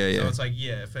 Yeah, So yeah. it's like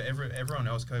for everyone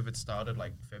else, COVID started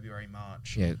like February,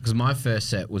 March. Yeah, because my first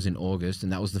set was in August,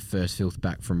 and that was the first filth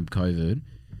back from COVID.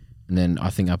 And then I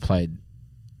think I played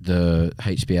the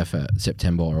HBF at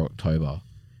September or October.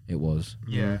 It was.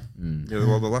 Yeah. Yeah,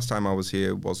 well, the last time I was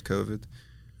here was COVID.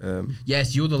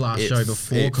 Yes, you were the last show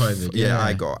before COVID. Yeah,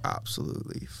 I got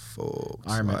absolutely fucked.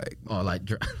 I remember. Like,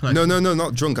 Like, no,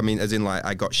 not drunk. I mean, as in like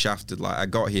I got shafted. Like I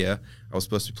got here, I was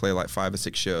supposed to play like 5 or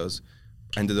 6 shows.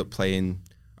 Ended up playing.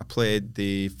 I played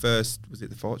the first. Was it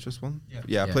the Fortress one?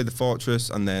 Yeah. I played the Fortress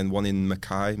and then one in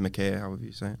Mackay, however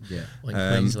you say it. Yeah. Like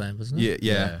Queensland, wasn't it?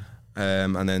 Yeah.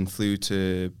 And then flew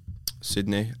to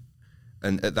Sydney.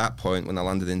 And at that point, when I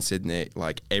landed in Sydney,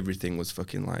 like everything was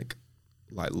fucking like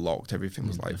locked. Everything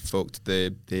was like fucked.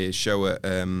 The show at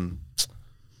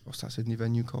what's that Sydney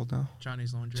venue called now?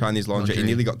 Chinese Laundry. Chinese Laundry. It Laundry.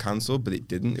 nearly got cancelled, but it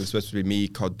didn't. It was supposed to be me,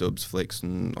 Cod Dubs, Flicks,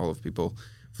 and all of people.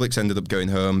 Flicks ended up going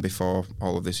home before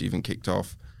all of this even kicked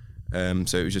off.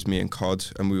 So it was just me and Cod,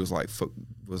 and we was like, fuck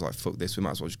this. We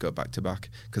might as well just go back to back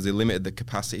because they limited the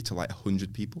capacity to like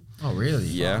 100 people. Oh, really?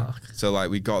 Yeah. So like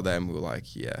we got them, we were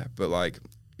like, yeah, but like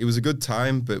it was a good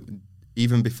time, but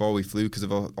even before we flew, because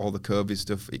of all the COVID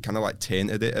stuff, it kind of like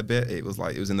tainted it a bit. It was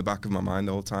like it was in the back of my mind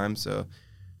the whole time. So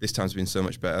this time's been so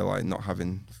much better, like not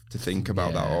having to think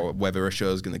about that or whether a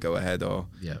show's gonna go ahead or.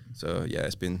 Yeah. So yeah,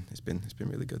 it's been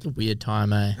really good. It's a weird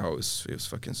time, eh? Oh, it was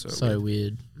fucking so So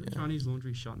weird. weird. Is Chinese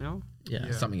Laundry shut now? Yeah.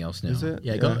 Yeah. Something else now. Is it?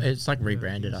 Yeah, it's like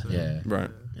rebranded, I think. Yeah.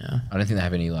 Right. Yeah. I don't think they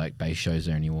have any like bass shows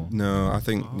there anymore. No, I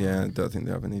think I don't think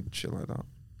they have any shit like that.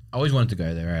 I always wanted to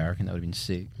go there. I reckon that would have been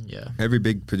sick. Yeah. Every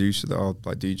big producer that or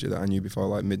like DJ that I knew before,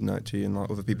 like Midnight Tea and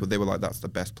like other people, they were like, "That's the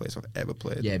best place I've ever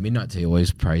played." Yeah, Midnight Tea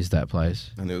always praised that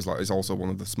place. And it was like it's also one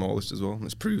of the smallest as well. And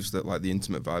it proves that like the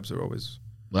intimate vibes are always.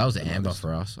 Well, that was Amber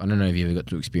for us. I don't know if you ever got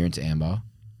to experience Amber.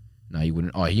 No, you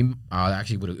wouldn't. Oh,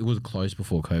 actually would. It was closed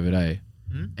before COVID, eh?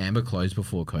 Amber closed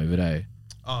before COVID, eh?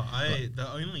 Oh,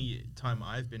 the only time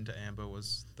I've been to Amber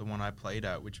was the one I played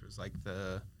at, which was like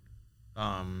the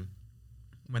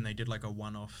when they did like a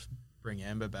one-off Bring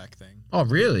Amber Back thing. Oh,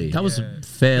 really? That was Yeah.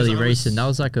 fairly 'Cause I recent.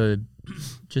 was- That was like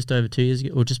just over 2 years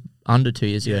ago, or just under 2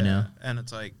 years ago now. And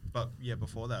it's like, but yeah,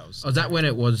 before that was. Oh, is that when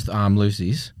it was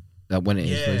Lucy's? That when it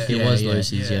is Yeah, Lucy's? It was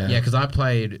Lucy's, yeah. Yeah, because I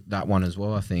played that one as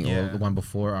well, I think, or Yeah. the one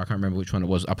before. I can't remember which one it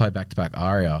was. I played back-to-back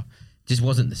Aria. Just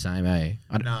wasn't the same, eh?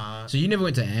 Nah. So you never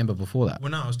went to Amber before that?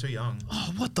 Well, no, I was too young.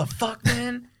 Oh, what the fuck,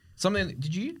 man? Something?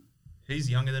 Did you? He's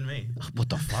younger than me. What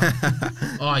the fuck?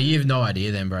 Oh, you have no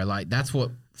idea then, bro. Like, that's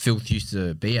what Filth used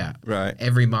to be at. Right.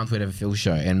 Every month we'd have a Filth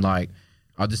show. And, like,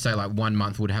 I'll just say, like, 1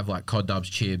 month would have, like, Cod Dubs,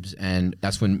 Chibs. And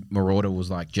that's when Marauder was,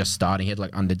 like, just starting. He had,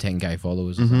 like, under 10K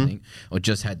followers or something. Or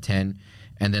just had 10.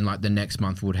 And then, like, the next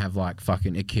month would have, like,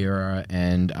 fucking Akira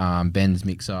and Ben's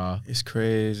Mixer. It's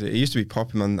crazy. It used to be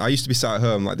popping, man. I used to be sat at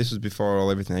home, like this was before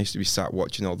all everything. I used to be sat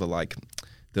watching all the like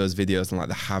those videos and like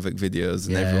the Havoc videos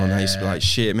and everyone. I used to be like,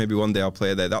 shit, maybe one day I'll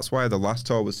play there. That's why the last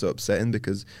tour was so upsetting,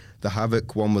 because the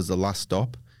Havoc one was the last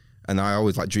stop. And I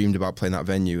always like dreamed about playing that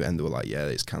venue, and they were like, yeah,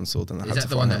 it's cancelled. And I Is had that to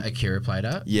the one find that Akira played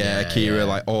at? Yeah, Akira,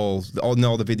 like all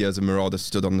the videos of Marauder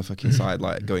stood on the fucking side,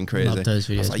 like going crazy. Love those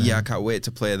I was videos, like, man. yeah, I can't wait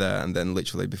to play there. And then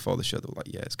literally before the show, they were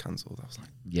like, yeah, it's cancelled. I was like,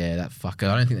 Yeah, that fucker.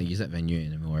 I don't think they use that venue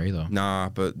anymore either. nah,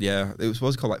 but yeah, it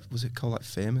was called like, was it called like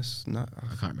Famous? No, I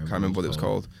can't remember Can't remember what it was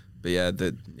called. But yeah,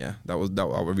 that was that.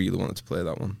 I really wanted to play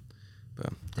that one.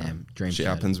 But Damn, dream shit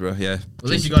shattered. happens, bro. Yeah. Well, at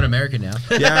least you got America now.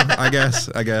 Yeah, I guess.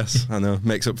 I know.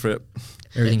 Makes up for it.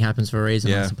 Everything happens for a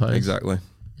reason, I Yeah, suppose. exactly.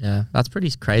 Yeah, that's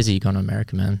pretty crazy. You gone to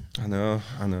America, man. I know.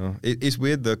 It's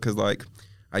weird though, because like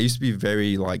I used to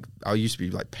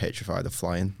be petrified of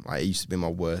flying. Like it used to be my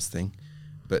worst thing.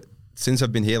 But since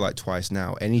I've been here like twice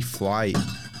now, any flight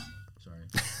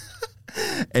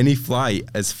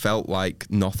has felt like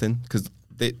nothing, because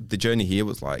the journey here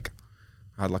was like,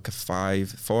 I had like a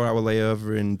 4-hour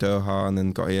layover in Doha and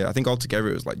then got here. I think altogether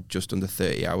it was like just under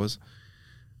 30 hours.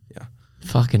 Yeah.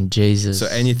 Fucking Jesus. So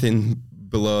anything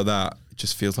below that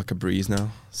just feels like a breeze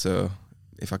now. So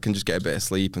if I can just get a bit of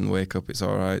sleep and wake up, it's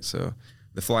all right. So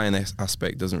the flying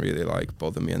aspect doesn't really like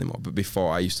bother me anymore. But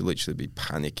before, I used to literally be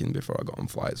panicking before I got on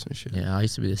flights and shit. Yeah, I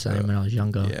used to be the same when I was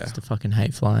younger. Yeah. I used to fucking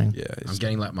hate flying. Yeah. I'm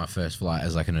getting like my first flight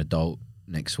as like an adult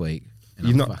next week. And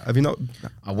Have you not?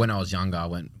 When I was younger, I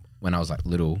went when I was like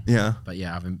little. Yeah. But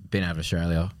yeah, I haven't been out of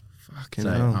Australia. Fucking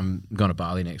So hell. I'm going to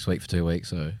Bali next week for 2 weeks.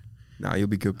 So Nah, you'll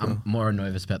be good, bro. I'm more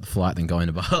nervous about the flight than going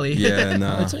to Bali. Yeah, Oh,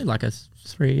 nah. it's only like a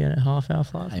 3.5 hour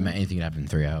flight. Hey, mate, anything can happen in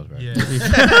 3 hours, bro. Yeah.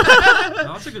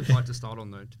 No, that's a good flight to start on,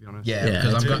 though, to be honest. Yeah, Yeah,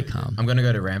 because it's I'm really going. calm. I'm going to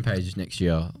go to Rampage next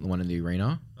year, the one in the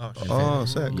arena. Oh, shit. Oh,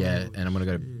 sick. Yeah, and I'm going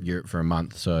to go to Europe for a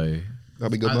month. So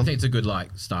That'll be good, I man. think it's a good like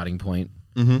starting point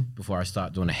Mm-hmm. before I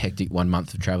start doing a hectic 1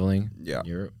 month of traveling. Yeah. in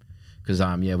Europe. Because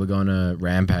we're going to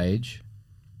Rampage,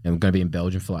 and we're going to be in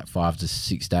Belgium for like 5 to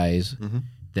 6 days. Mm-hmm.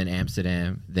 Then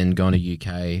Amsterdam, then going to UK,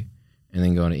 and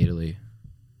then going to Italy.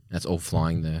 That's all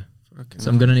flying there. So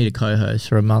I'm gonna need a co-host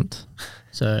for a month.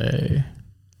 So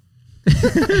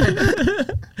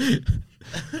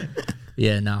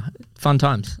yeah, nah, fun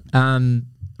times.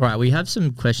 Right, we have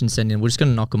some questions sent in. We're just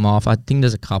gonna knock them off. I think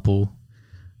there's a couple.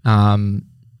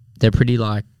 They're pretty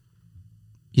like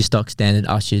your stock standard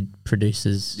ushered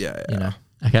producers. Yeah, You yeah. know.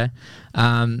 Okay.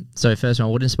 So first one,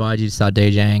 what inspired you to start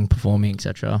DJing, performing,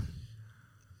 etc.?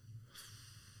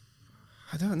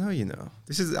 I don't know,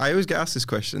 I always get asked this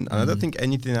question, and I don't think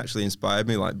anything actually inspired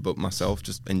me, like, but myself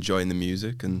just enjoying the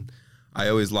music. And I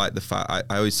always liked the fact, I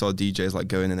always saw DJs like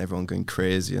going and everyone going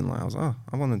crazy, and like I was, I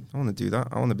want to do that.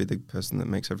 I want to be the person that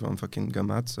makes everyone fucking go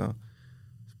mad. So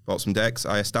bought some decks.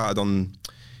 I started on,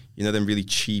 them really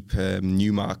cheap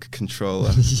Newmark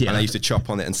controller, Yeah. and I used to chop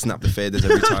on it and snap the faders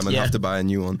every time and Yeah. have to buy a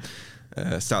new one.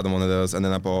 Started on one of those, and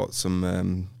then I bought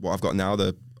some what I've got now,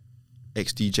 the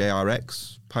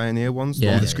XDJ-RX Pioneer ones, the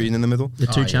one with the screen in the middle. The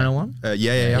two channel one?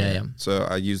 Yeah. So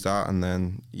I used that, and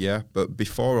then but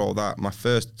before all that, my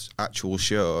first actual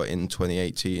show in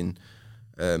 2018,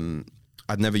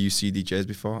 I'd never used CDJs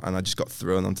before, and I just got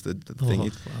thrown onto the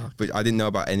thingy. Fuck. But I didn't know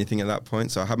about anything at that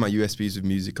point, so I had my USBs with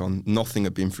music on. Nothing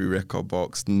had been through record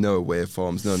box, no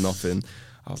waveforms, no nothing.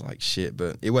 I was like, shit,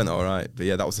 but it went all right. But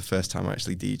yeah, that was the first time I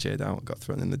actually DJ'd out, got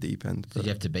thrown in the deep end. Did you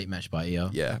have to beat match by ear?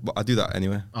 Yeah, but I do that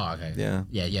anyway. Oh, okay. Yeah.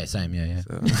 Yeah, same. Yeah.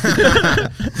 So.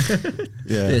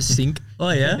 Yeah. The sync.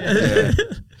 Oh yeah.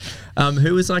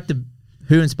 Who was like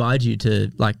who inspired you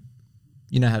to like,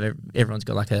 how everyone's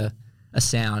got like a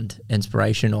sound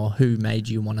inspiration, or who made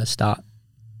you want to start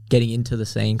getting into the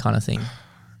scene kind of thing?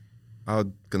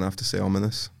 I'm gonna have to say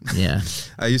Ominous. Yeah.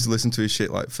 I used to listen to his shit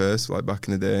like first, like back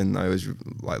in the day, and I always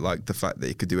liked the fact that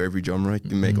he could do every genre. He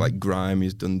can make like grime.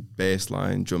 He's done bass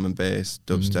line, drum and bass,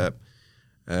 dubstep.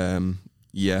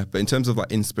 Yeah, but in terms of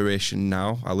like inspiration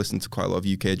now, I listen to quite a lot of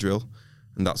UK drill,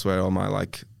 and that's where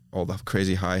all the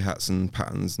crazy hi-hats and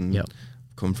patterns and Yep.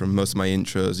 come from. Most of my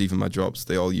intros, even my drops,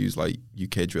 they all use like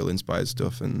UK drill inspired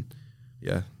stuff, and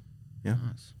yeah.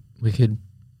 Nice. Wicked.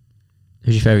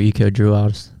 Who's your favourite UK drill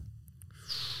artist?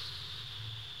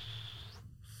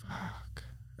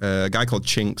 A guy called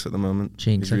Chinks at the moment.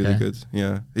 Chinks, he's really okay. good.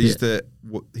 Yeah,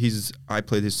 I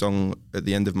played his song at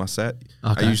the end of my set.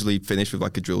 Okay. I usually finish with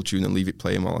like a drill tune and leave it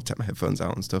playing while I take my headphones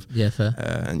out and stuff. Yeah, fair.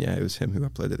 And yeah, it was him who I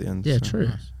played at the end. Yeah, so. true.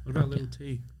 What about Little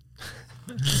T?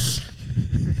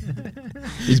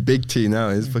 He's big T now.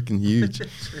 He's fucking huge.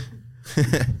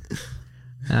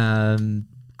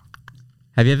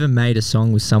 Have you ever made a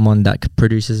song with someone that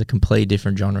produces a completely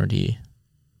different genre to you?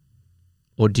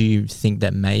 Or do you think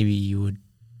that maybe you would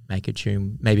make a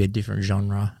tune, maybe a different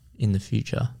genre in the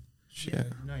future? Shit. Yeah,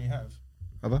 no, you have.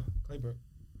 Have I? Claybrook.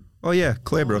 Oh yeah,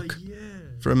 Claybrook. Oh, yeah.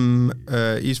 From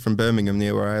he's from Birmingham,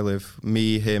 near where I live.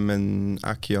 Me, him, and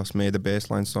Akios made a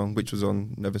bassline song, which was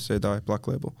on Never Say Die Black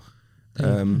Label.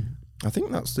 I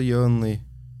think that's the only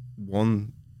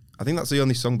one. I think that's the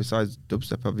only song besides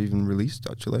dubstep I've even released,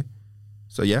 actually.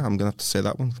 So yeah, I'm gonna have to say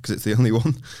that one because it's the only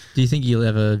one. Do you think you'll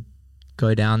ever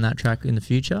go down that track in the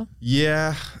future?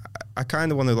 Yeah, I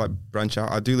kind of want to like branch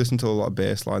out. I do listen to a lot of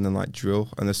bassline and like drill,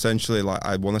 and essentially like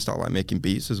I want to start like making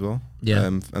beats as well. Yeah.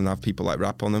 And have people like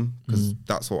rap on them because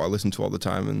that's what I listen to all the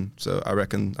time, and so I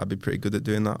reckon I'd be pretty good at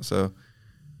doing that. So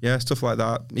yeah, stuff like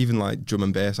that. Even like drum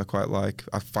and bass, I quite like.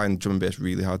 I find drum and bass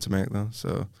really hard to make though.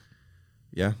 So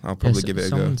yeah, I'll probably give it a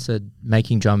go. Someone said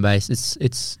making drum bass,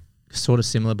 it's sort of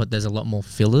similar, but there's a lot more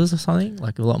fillers or something,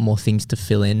 like a lot more things to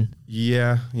fill in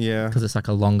Yeah. because it's like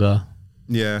a longer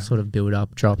Yeah. sort of build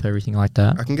up, drop, everything like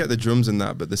that. I can get the drums and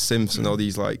that, but the synths and all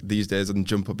these like these days and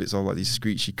jump up, it's all like these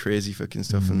screechy, crazy fucking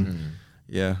stuff. And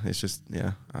yeah, it's just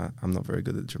I'm not very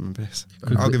good at drum and bass.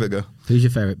 But I'll give it a go. Who's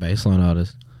your favorite bassline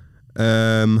artist?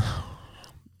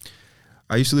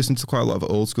 I used to listen to quite a lot of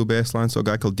old school bassline. So a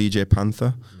guy called DJ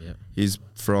Panther. Yeah. He's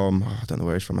from I don't know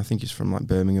where he's from. I think he's from like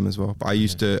Birmingham as well. But I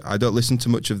don't listen to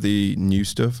much of the new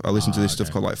stuff. I listen to this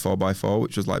stuff called like 4x4,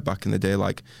 which was like back in the day,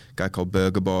 like a guy called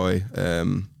Burger Boy,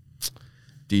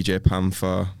 DJ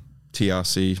Panther,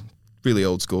 TRC, really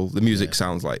old school. The music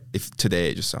sounds like, if today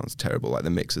it just sounds terrible, like the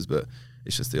mixes, but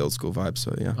it's just the old school vibe.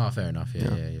 So yeah. Oh, fair enough. Yeah.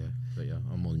 But yeah,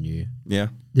 I'm more new. Yeah.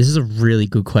 This is a really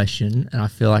good question, and I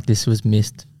feel like this was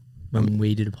missed when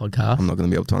we did a podcast. I'm not going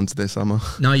to be able to answer this, am I?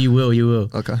 No, you will.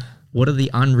 Okay. What are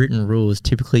the unwritten rules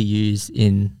typically used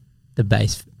in the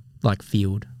bass like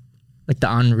field? Like the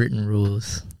unwritten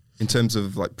rules. In terms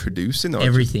of like producing or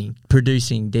Everything.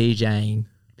 Producing, DJing,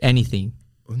 anything.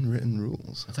 unwritten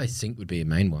rules. I'd say sync would be a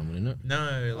main one, wouldn't it?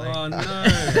 No, like Oh no!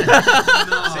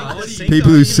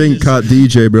 People who sync can't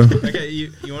DJ, bro. Okay,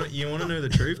 you want to know the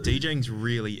truth? DJing's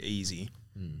really easy.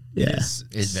 Yeah.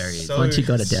 It's very easy. so Once you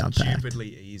got it down pat. stupidly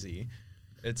easy.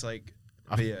 It's like,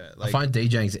 I find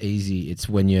DJing's easy. It's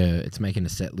when it's making a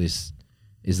set list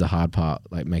is the hard part,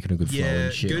 like making a good flow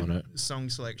and shit good on it. song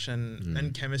selection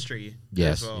and chemistry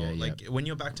Yes, as well. yeah, Like when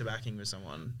you're back to backing with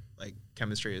someone, like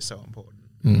chemistry is so important.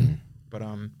 But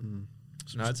no,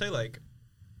 I'd say like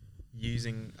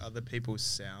using other people's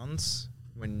sounds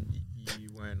when you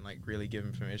weren't like really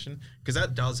given permission, because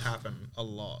that does happen a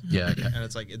lot. Yeah, okay. And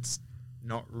it's like it's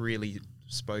not really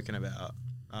spoken about.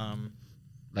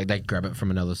 Like they grab it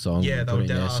from another song. Yeah, and they'll put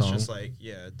it in their song. just like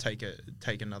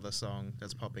take another song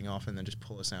that's popping off and then just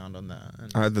pull a sound on that.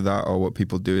 And Either that or what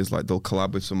people do is like they'll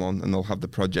collab with someone and they'll have the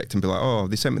project and be like, oh,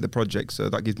 they sent me the project, so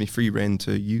that gives me free reign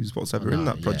to use whatever in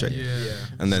that project. yeah.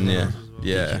 And then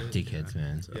yeah. Dickheads,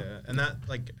 man. Yeah, and that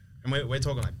like, and we're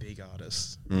talking like big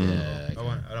artists. Yeah. I don't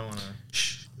want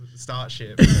to start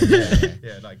shit. But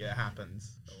yeah, like it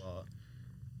happens a lot.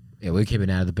 Yeah, we're keeping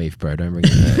out of the beef, bro. Don't bring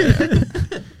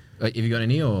it up. Have you got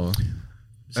any or?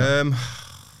 I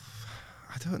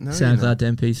don't know. SoundCloud to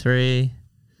MP3.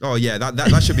 Oh yeah,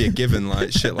 that should be a given,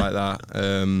 like shit like that.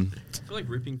 I feel like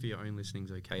ripping for your own listening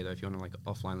is okay though. If you want to like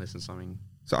offline listen to something.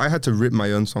 So I had to rip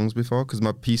my own songs before because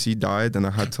my PC died and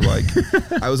I had to like,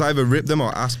 I was either rip them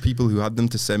or ask people who had them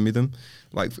to send me them.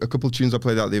 Like a couple of tunes I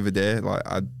played out the other day, like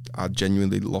I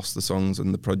genuinely lost the songs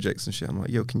and the projects and shit. I'm like,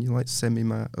 yo, can you like send me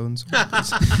my own songs,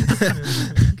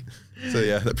 please? So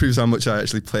yeah, that proves how much I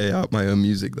actually play out my own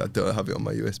music that I don't have it on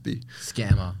my USB.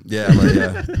 Scammer. Yeah, I'm like,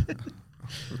 yeah.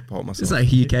 Report myself. It's like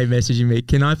Hukae messaging me,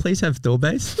 can I please have door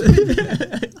bass?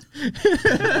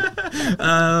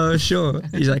 Sure.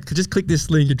 He's like, just click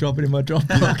this link and drop it in my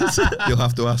Dropbox. You'll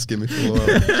have to ask him if you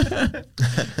want.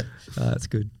 That's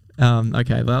good.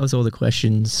 Okay, well, that was all the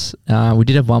questions. We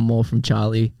did have one more from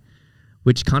Charlie,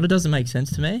 which kind of doesn't make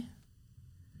sense to me.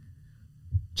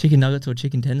 chicken nuggets or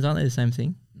chicken tenders, aren't they the same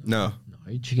thing? No,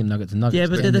 No, chicken nuggets and nuggets. Yeah,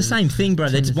 but they're the same thing, bro.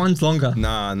 It's one's longer.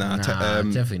 nah. Nah,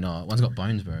 definitely not. One's got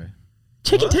bones, bro.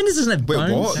 Chicken tenders doesn't have Wait,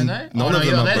 bones. what? Do they? None of them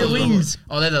they're have the bones. wings.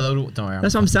 Oh, they're the little. Don't worry.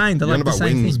 That's what I'm saying. They're You're like on the about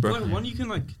same wings, thing. bro. One you can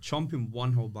like chomp in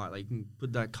one whole bite, like you can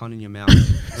put that cunt in your mouth.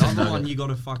 The other one you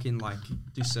gotta fucking like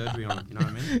do surgery on. You know what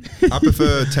I mean? I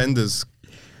prefer tenders.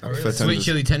 I prefer Sweet tenders.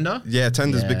 chili tender. Yeah,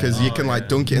 tenders Yeah. because you can like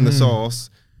dunk it in the sauce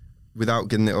without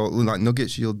getting it all. Like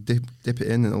nuggets, you'll dip it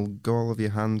in and it'll go all over your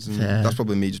hands. And Fair. that's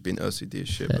probably me just being OCD as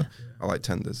shit. But I like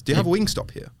tenders. Do you have a Wingstop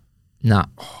here? Nah.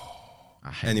 I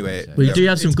hate Anyway, Wingstop. We Yeah. do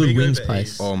have some It's good big wings over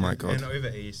place. east. Oh my God. And over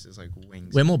east is like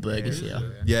wings. We're more burgers here.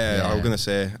 Yeah, I Yeah. was gonna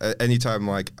say. Anytime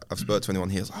like I've spoke to anyone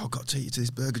here, it's like, "Oh, got to take you to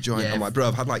this burger joint." Yeah. I'm like, "Bro,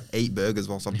 I've had like 8 burgers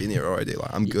whilst I've been here already. Like,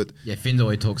 I'm good." Yeah, Finn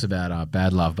always talks about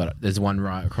Bad Love, but there's one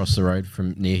right across the road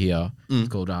from near here. It's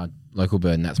called Local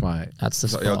Bird, and that's my That's the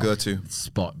Is that spot. your go-to?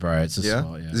 spot, bro. It's a Yeah?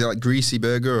 spot, yeah. Is it like greasy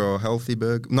burger or healthy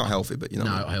burger? Not healthy, but you know.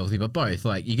 No, healthy, but both.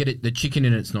 Like you get it, the chicken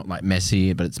in it's not like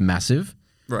messy, but it's massive,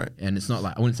 Right. and it's not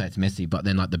like I wouldn't say it's messy, but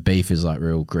then like the beef is like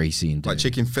real greasy and Like dirty.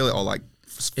 chicken fillet or like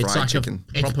fried It's like chicken.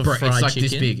 a proper it's fried like chicken.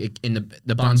 this big in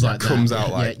the buns like that. comes out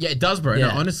yeah, like- yeah, it does, bro. No,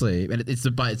 Yeah. honestly, and it's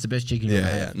the best chicken. you've ever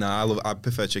Yeah, yeah. had. No, I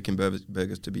prefer chicken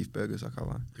burgers to beef burgers. I can't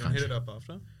lie. You want to hit it up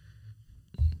after?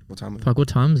 What time? Is it? Fuck, what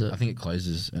time is it? I think it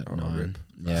closes at Oh, 9. rip.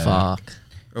 Yeah, Fuck.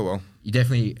 Oh well. you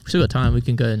definitely. We still got time. We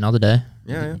can go another day.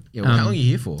 Yeah, Yeah, well, how Um, long are you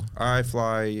here for? yeah. I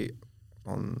fly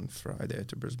on Friday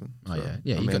to Brisbane. Oh, so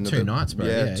yeah. I'm You got in 2 nights, bro.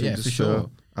 Yeah, two yeah, just for sure.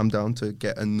 I'm down to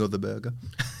get another burger.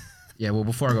 Yeah, well,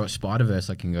 before I go to Spider Verse,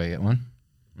 I can go get one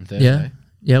on Thursday.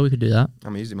 Yeah, we could do that.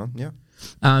 I'm easy, man. Yeah.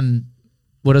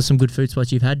 What are some good food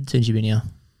spots you've had since you've been here?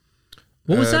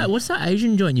 What was that? Um, What's that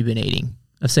Asian joint you've been eating?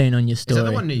 I've seen on your Is story. that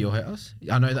the one near your house?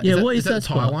 I know that. Yeah, what is that that the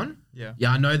Thai spot? one? Yeah.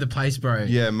 Yeah, I know the place, bro.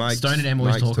 Yeah, Mike. Stone and Em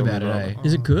always talk about it, eh?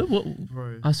 Is it good? What?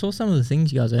 Bro. I saw some of the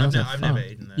things you guys ate. I was like, I've never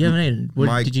fuck. eaten there. You haven't eaten. What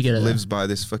Mike did you get? At lives by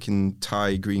this fucking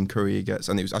Thai green curry he gets,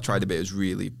 and I tried a bit. It was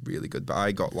really, really good. But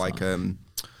I got like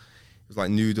it was like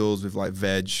noodles with like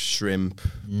veg, shrimp,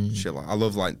 shit. Like I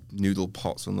love like noodle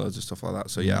pots and loads of stuff like that.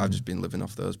 So yeah, I've just been living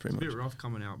off those pretty It's a bit much. rough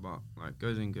coming out, but like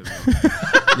goes in good.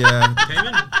 Yeah,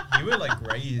 You were like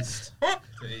raised to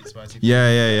eat spicy food.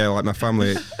 yeah. Like my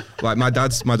family, like my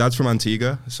dad's from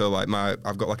Antigua, so like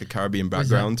I've got like a Caribbean Where's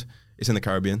that? background. It's in the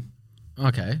Caribbean.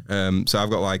 Okay. So I've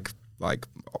got like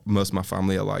most of my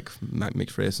family are like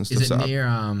mixed race and stuff. Is it so near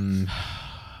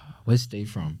where's Steve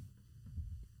from?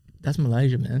 That's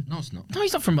Malaysia, man. No, it's not. No,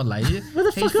 he's not from Malaysia. Where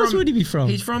the fuck else would he be from?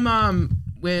 He's from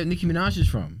where Nicki Minaj is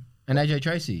from, and AJ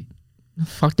Tracy.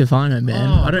 Fuck if I know, man.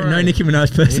 Oh, I don't bro. know Nicki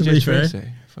Minaj personally, AJ bro. Tracy.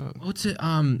 Fuck. What's it?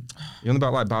 You on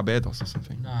about like Barbados or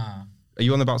something? Nah. Are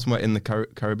you on about somewhere in the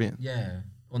Caribbean? Yeah,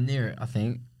 or near it, I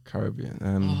think. Caribbean.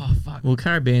 Oh fuck. Well,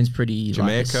 Caribbean's pretty.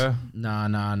 Jamaica. Nah.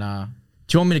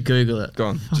 Do you want me to Google it? Go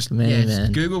on. Fuck Just man, Yeah,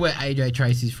 man. Google where AJ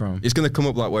Tracy's from. it's gonna come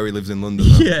up like where he lives in London.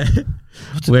 Though. Yeah.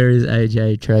 Where is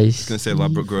AJ Trace? It's gonna say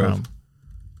Ladbroke Grove. from?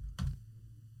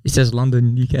 It says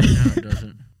London, UK. No, it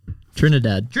doesn't.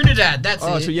 Trinidad. Trinidad, that's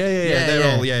Oh, it. so yeah.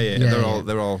 They're all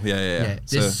they're all Yeah. yeah.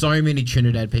 There's so many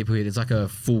Trinidad people here. There's like a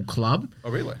full club. Oh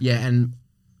really? Yeah, and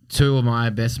 2 of my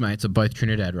best mates are both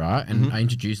Trinidad, right? And I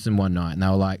introduced them one night, and they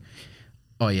were like,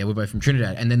 "Oh yeah, we're both from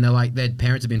Trinidad." And then they're like, their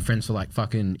parents have been friends for like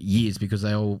fucking years because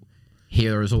they all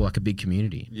here is all like a big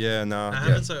community. Yeah, no.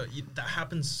 That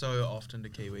happens so often to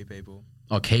Kiwi people.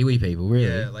 Oh, Kiwi people, really?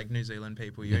 Yeah, like New Zealand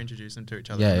people. You introduce them to each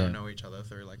other. Yeah, They yeah. don't know each other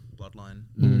through like bloodline.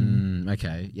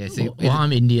 Okay. Yeah. See, Well,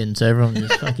 I'm Indian, so everyone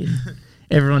just fucking.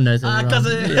 Everyone knows everyone.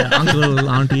 cousin. Yeah, uncle,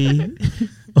 auntie.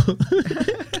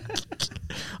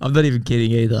 I'm not even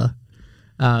kidding either.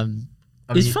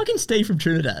 Is mean- fucking Steve from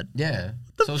Trinidad? yeah.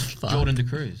 So it's fuck? Jordan De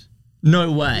Cruz.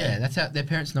 No way. Yeah, that's how their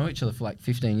parents know each other for like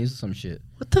 15 years or some shit.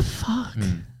 What the fuck?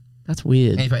 That's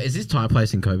weird. Anyway, is this Thai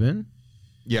place in Coburn?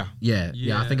 Yeah. Yeah. I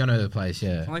Yeah. think I know the place.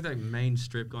 Yeah. I like that main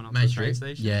strip going up Main to the train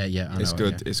Street. station. Yeah. I It's know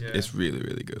good. It, yeah. It's really,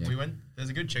 really good. We went. There's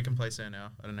a good chicken place there now.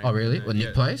 I don't know. Oh if you really? know. What Nick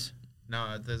Yeah. place?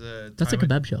 No, there's a. That's a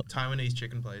kebab shop. Taiwanese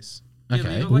chicken place. Yeah, but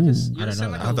Okay. you got like Ooh. a, I you don't send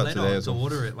know like that. I a had that letter today as to well.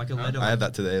 order it, like a letter. I had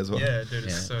that today as well. Yeah, dude, Yeah.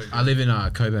 it's so good. I live in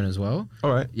Coburn as well.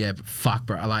 All right. Yeah, but fuck,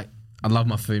 bro. I love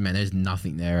my food, man. There's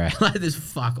nothing there. Eh? Like there's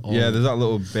fuck all. Yeah, there's that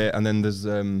little bit, and then there's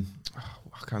I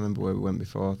can't remember where we went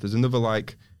before. There's another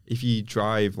like if you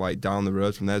drive like down the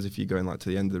road from there, if you're going like to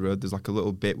the end of the road, there's like a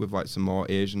little bit with like some more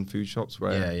Asian food shops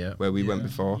where where we went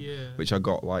before, which I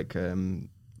got like some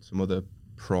other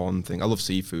prawn thing. I love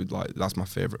seafood, like that's my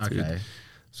favorite food. Okay.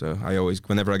 So I always,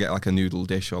 whenever I get like a noodle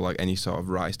dish or like any sort of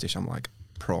rice dish, I'm like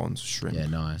prawns, shrimp, Yeah,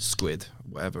 nice. squid,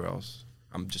 whatever else.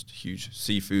 I'm just huge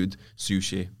seafood,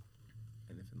 sushi,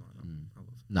 anything like that. I love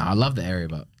it. No, I love the area,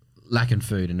 but lacking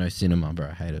food and no cinema, bro.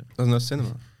 I hate it. There's no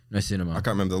cinema. No cinema. I can't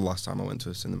remember the last time I went to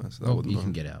a cinema. So that Well, wouldn't you know.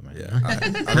 can get out, man.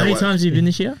 Yeah. How many times have you been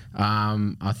this year?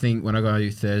 I think when I go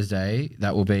Thursday,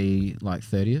 that will be like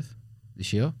 30th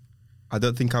this year. I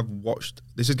don't think I've watched.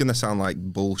 This is gonna sound like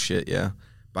bullshit, yeah,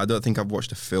 but I don't think I've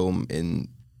watched a film in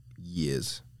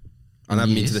years. And I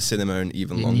haven't been to the cinema in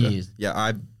even longer. Years. Yeah, I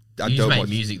You don't just make watch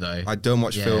music though. I don't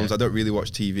watch Yeah. films. I don't really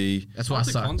watch TV. That's why I have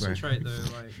to suck, bro. concentrate though.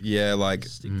 Like, Yeah, like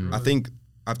stick through I it. think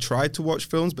I've tried to watch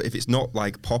films, but if it's not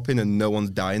like popping and no one's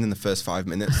dying in the first 5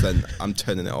 minutes, then I'm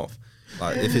turning it off.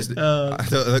 Like if it's, I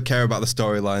don't care about the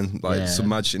storyline. Like Yeah. some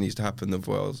mad shit needs to happen.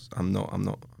 Otherwise, I'm not.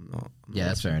 Yeah,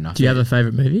 that's fair enough. Do you have a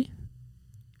favorite movie?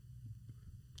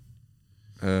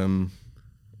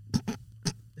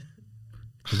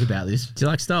 It's about this. Do you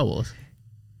like Star Wars?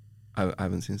 I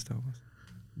haven't seen Star Wars.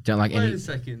 Don't like wait any. a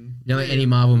second. You don't like any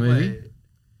Marvel movie? Wait.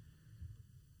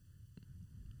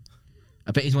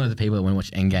 I bet he's one of the people that went to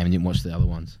watch Endgame and didn't watch the other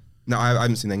ones. No, I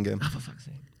haven't seen Endgame. For fuck's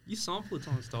sake. You sample a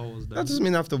ton of Star Wars, though. That doesn't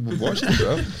mean I have to watch it,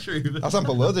 bro. True. But I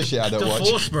sample loads of shit I don't The watch.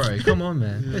 Force, bro. Come on,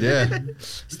 man. Yeah.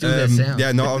 Still that sound.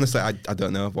 Yeah, no, honestly, I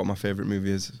don't know what my favorite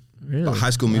movie is. Really? High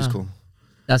School Wow. Musical.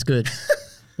 That's good.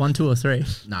 1, 2, or 3?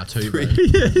 Nah, 2, bro.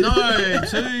 No,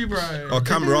 2, bro. Oh,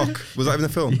 Camp Rock. Was that even a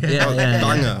film? Yeah, Oh, yeah.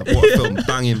 Banger. What a film.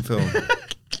 Banging film.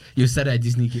 You're Saturday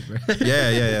Disney kid, bro.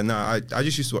 Yeah. No, I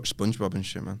just used to watch SpongeBob and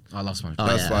shit, man. I love SpongeBob. Oh,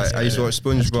 That's yeah, like, that's I used to watch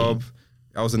That's SpongeBob.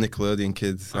 I was a Nickelodeon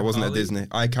kid. I wasn't at iCarly? Disney.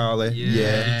 iCarly.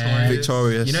 Yeah.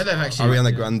 Victorious. You know they've actually- Ariana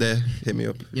yeah. Grande. Hit me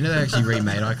up. You know they actually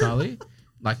remade iCarly.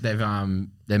 Like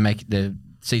the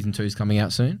season 2 is coming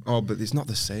out soon. Oh, but it's not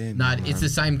the same. No, man. it's the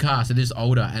same cast. They're just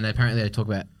older, and apparently they talk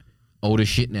about older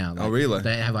shit now. Like, Oh, really?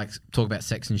 They have like talk about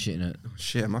sex and shit in it.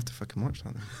 Shit, I'm gonna have to fucking watch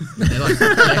that then. They're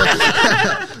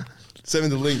like, Send me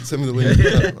the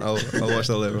link. I'll watch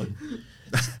that later on.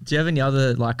 Do you have any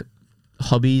other like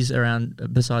hobbies around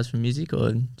besides from music,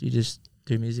 or do you just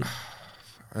do music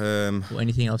or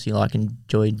anything else you like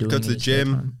enjoy doing? Go in to the your spare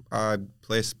gym. time? I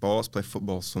play sports, play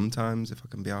football sometimes if I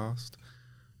can be asked.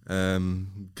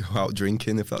 Go out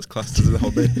drinking if that's classed as a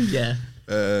hobby. Yeah.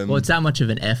 Well, it's that much of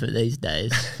an effort these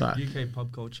days. Fuck. UK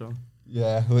pub culture.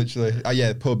 Yeah, literally.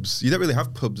 Yeah, pubs. You don't really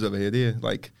have pubs over here, do you?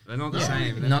 Like, They're not the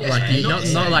same. They're Not the like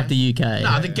same. not like the UK.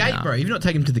 nah, the gate, bro. You've not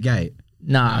taken him to the gate.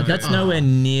 Nah, that's nowhere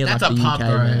near That's like a the pub, UK,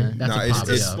 bro. man. That's No, a it's- pub.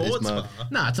 it's- yeah. Sports mad. bar.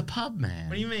 Nah, it's a pub, man.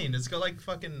 What do you mean? It's got like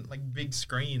fucking like big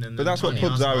screen and. but that's what then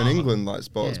pubs 20 are in hours bar. England, like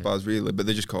sports Yeah. bars, really. But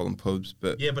they just call them pubs.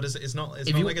 But Yeah, but it's not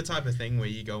If you- like a type of thing where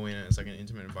you go in and it's like an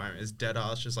intimate environment. It's dead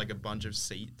ass just like a bunch of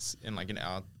seats in like an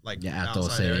outdoor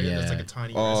outside seating, area. There's yeah. like a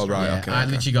tiny. Oh, restaurant. right, Yeah, okay. I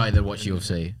literally go there to watch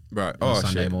UFC. right. on Oh,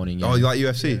 Sunday shit. morning, Oh, yeah. you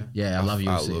like UFC? Yeah, I love UFC.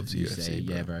 I love UFC,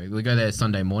 Yeah, bro. bro. We go there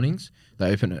Sunday mornings.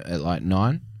 They open at like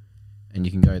 9, and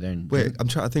you can go there and Wait, I'm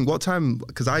trying to think. What time?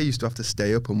 Because I used to have to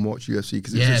stay up and watch UFC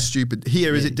because it's Yeah. just stupid.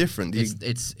 Here, is Yeah. it different? Do you,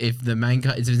 It's if the main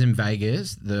card, if it's in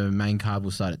Vegas, the main card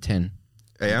will start at 10.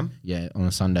 AM? Yeah, on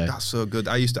a Sunday. That's so good.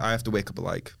 I have to wake up at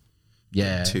like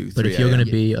Yeah, 2, 3 But if you're a.m. going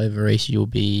to be over east, it'll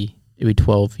be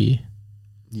 12 for you.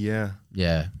 Yeah.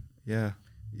 yeah.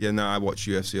 No, I watch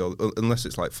UFC unless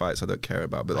it's like fights I don't care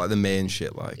about, but like the main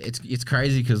shit, like It's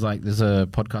crazy because like there's a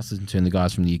podcast listening to the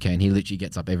guys from the UK, and he literally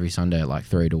gets up every Sunday at like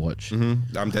 3 to watch.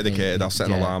 I'm dedicated. I'll set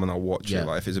an Yeah. alarm and I'll watch Yeah. it.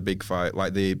 Like if it's a big fight,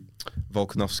 like the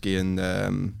Volkanovski and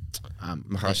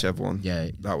Makhachev one. Yeah,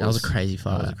 that That was a was crazy that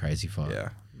was fight. a crazy fight. yeah,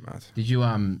 mad.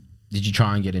 Did you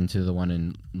try and get into the one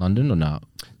in London or not?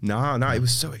 Nah, it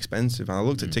was so expensive. And I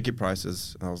looked at ticket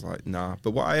prices and I was like, nah.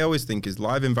 But what I always think is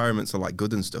live environments are like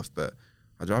good and stuff, but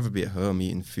I'd rather be at home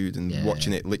eating food and Yeah.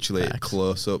 watching it literally Facts.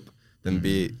 close up than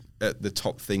be at the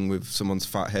top thing with someone's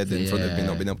fat head in front of me, Yeah.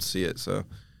 not being able to see it. So,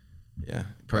 yeah.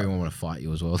 Probably won't want to fight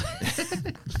you as well.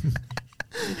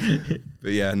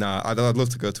 But yeah, nah, I'd love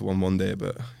to go to one day,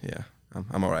 but yeah,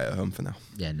 I'm all right at home for now.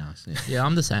 Yeah, nice. Yeah. Yeah,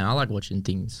 I'm the same. I like watching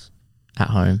things at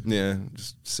home. Yeah,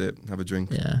 just sit, have a drink,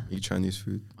 Yeah. eat Chinese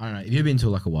food. I don't know. Have you ever been to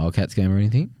like a Wildcats game or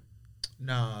anything?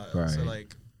 Nah, Right. so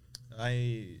like,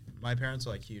 my parents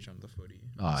are like huge on the footy,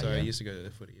 Oh, so I yeah. used to go to the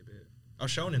footy a bit. I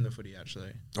was shown in the footy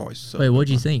actually. Oh, it's so Wait, what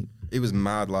do you good, think? man. It was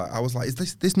mad. Like I was like, is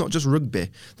this not just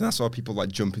rugby? Then I saw people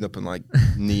like jumping up and like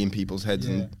kneeing people's heads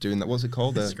Yeah. and doing that. What's it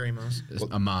called? Screamers. It's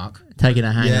a mark. Taking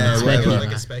a hang Yeah, on whatever. Specky.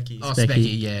 Like a specky. Oh, Specky.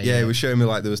 Specky. Yeah, Yeah, it was showing me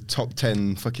like there was top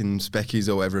 10 fucking speckies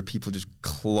or whatever, people just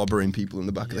clobbering people in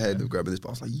the back of the head of grabbing this. But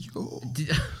I was like, yo. Did,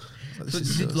 This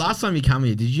is so last time you come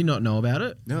here, did you not know about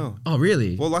it? No. Oh,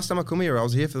 really? Well, last time I come here, I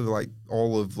was here for like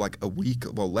all of like a week,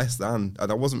 well, less than,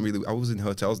 and I was in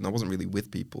hotels and I wasn't really with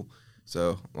people.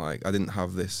 So like I didn't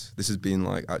have this. This has been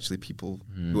like actually people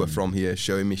who are from here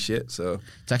showing me shit. So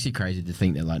It's actually crazy to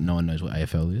think that like no one knows what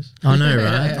AFL is. I know,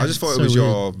 right? I just thought So it was weird.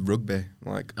 your rugby,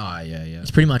 like Oh, yeah, yeah. It's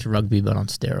pretty much rugby, but on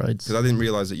steroids. because I didn't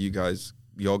realize that you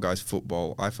your guys'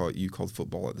 football. I thought you called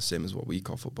football like the same as what we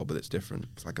call football, but it's different.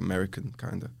 It's like American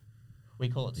kind of We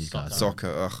call it soccer.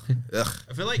 soccer. Ugh.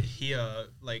 I feel like here,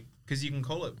 like, because you can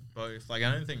call it both. Like,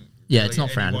 I don't think It's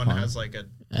not frowned anyone upon. has like a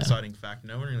deciding fact.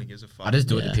 No one really gives a fuck. I just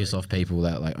do it Yeah. to piss off people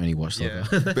that like only watch soccer.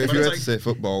 Yeah. But if But you it's had like- to say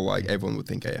football, like everyone would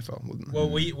think AFL, wouldn't they? Well,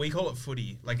 we call it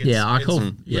footy. Like, it's, Yeah, I it's, call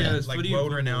it's like footy and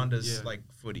world renowned football, as yeah. like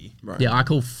footy. right. Yeah, I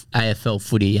call AFL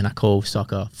footy and I call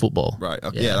soccer football. Right.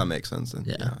 Okay. Yeah. Yeah, that makes sense then.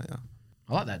 Yeah. Yeah.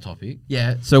 I like that topic.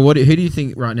 Yeah. So who do you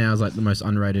think right now is like the most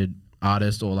underrated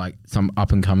artist or like some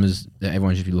up and comers that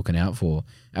everyone should be looking out for?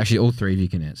 Actually, all three of you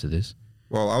can answer this.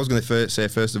 Well, I was going to say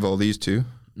first of all these two.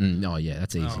 Oh yeah,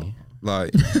 that's easy.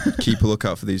 Like, keep a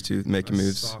lookout for these two making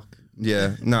moves. Suck.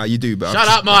 Yeah. Nah, you do. But Shut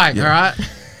up, Mike. Yeah. All right.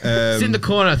 Sit in the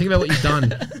corner. Think about what you've done.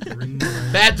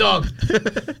 Bad dog.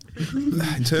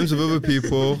 In terms of other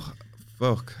people,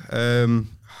 fuck.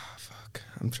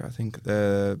 I'm trying to think.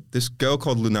 This girl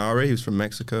called Lunari, who's from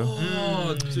Mexico.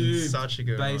 Oh, dude. Such a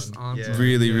good Based one. on Yeah.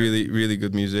 Really, Yeah. really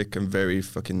good music and very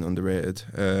fucking underrated.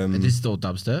 Is this still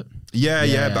dubstep? Yeah, but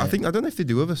Yeah. I don't know if they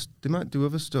do they might do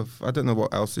other stuff. I don't know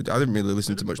what else they do. I didn't really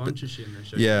listen to much, but bunch of shit in their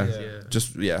show.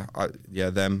 yeah,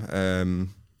 them.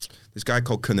 This guy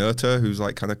called Kanota, who's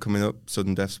like kind of coming up.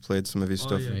 Sudden Death's played some of his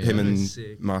stuff. yeah, Him yeah. and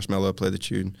Sick. Marshmello play the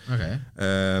tune. Okay.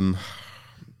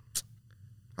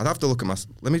 I'd have to look at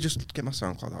let me just get my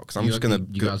SoundCloud out because I'm You- just gonna.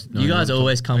 you guys know You guys anyone?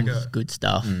 always come Okay. with good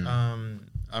stuff. I'm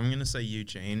gonna say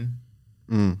Eugene.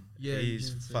 Mm. Yeah, He's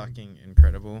Eugene's sick. fucking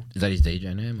incredible. Is that his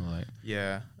DJ name or like?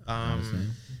 Yeah.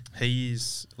 Understand.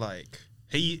 He's like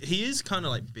he is kind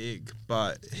of like big,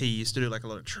 but he used to do like a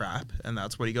lot of trap, and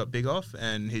that's what he got big off.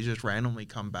 And he's just randomly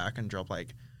come back and dropped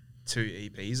like 2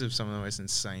 EPs of some of the most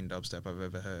insane dubstep I've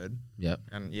ever heard. Yep.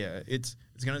 And yeah, it's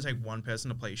gonna take one person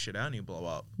to play shit out and he'll blow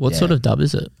up. What Yeah. sort of dub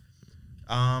is it?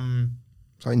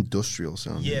 It's like industrial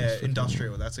sound. Yeah, It's fucking-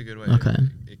 industrial. That's a good way Okay. to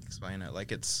explain it.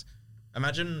 Like it's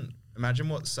imagine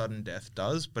what Sudden Death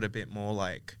does, but a bit more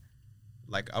like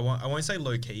I won't say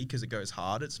low key because it goes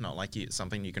hard. It's not like it's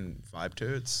something you can vibe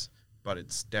to. But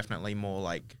it's definitely more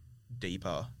like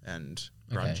deeper and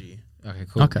grungy. Okay.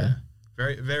 Cool. Okay. Yeah.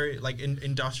 Very very like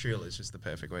industrial is just the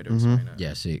perfect way to explain it.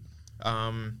 Yeah. Sick.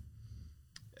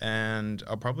 And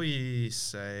I'll probably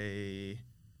say,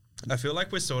 I feel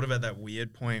like we're sort of at that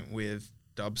weird point with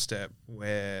dubstep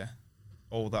where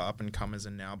all the up and comers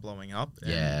are now blowing up.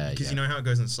 Yeah, Because yeah. you know how it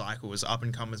goes in cycles, up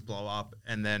and comers blow up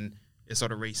and then it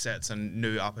sort of resets and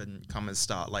new up and comers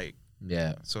start like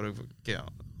Yeah. sort of get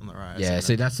on the rise. Yeah. you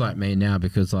See, know? that's like me now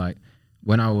because like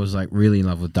when I was like really in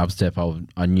love with dubstep,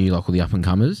 I knew like all the up and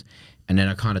comers. And then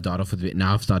I kind of died off with it a bit.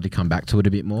 Now I've started to come back to it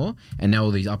a bit more. And now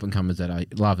all these up and comers that I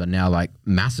love are now like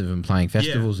massive and playing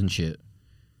festivals and shit.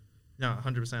 No,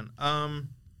 100%.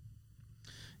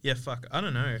 Yeah, fuck. I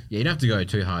don't know. Yeah, you don't have to go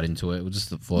too hard into it. We'll just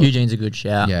for Eugene's a good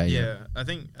shout. Yeah. Yeah, I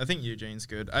think Eugene's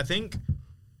good. I think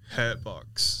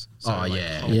Hurtbox. Oh,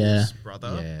 yeah. Cole's Yeah.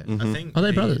 brother. Yeah. I think Are they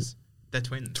he's- brothers? They're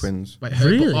twins. Twins. Wait,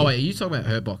 Really? Oh wait, are you talking about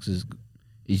Hurtbox is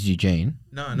Eugene?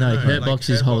 No, No, no. Hurtbox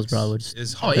is Hole's Hurtbox brother, just-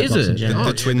 Is Oh, is Hurtbox in it? general.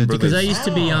 The twin that's brothers. Because they used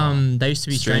to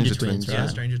be Stranger Stranger Twins, Twins, right? Yeah,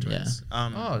 Stranger Twins.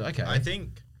 Oh, okay. I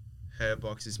think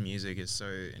Hurtbox's music is so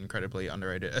incredibly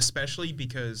underrated, especially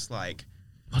because like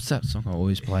What's that song I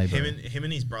always play? Bro? him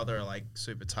and his brother are like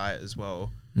super tight as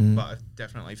well. Mm. But I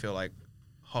definitely feel like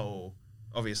Hole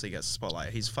obviously gets the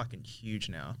spotlight. He's fucking huge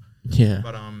now. Yeah.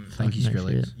 But Thank you, Fucking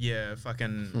Skrillex. shit. yeah,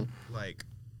 fucking like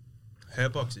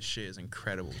Hurtbox's shit is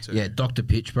incredible too. Yeah, Dr.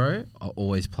 Pitch, bro. I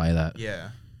always play that.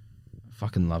 Yeah.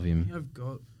 Fucking love him. I've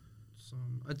got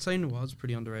some. I'd say Noir's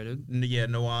pretty underrated. Yeah,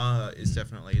 Noir is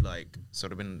definitely like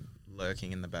sort of been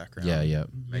lurking in the background. Yeah, yeah.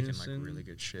 Making Unison. like really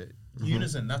good shit.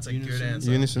 Unison, that's a good Unison.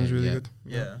 answer. Unison's Yeah, really yeah. good.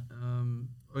 Yeah.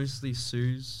 Obviously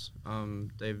Suze.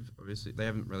 They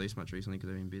haven't released much recently because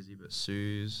they've been busy. But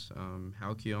Suze,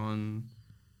 Halcyon.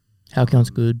 Halcyon's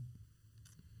good.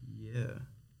 Yeah.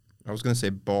 I was gonna say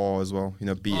Baw as well. You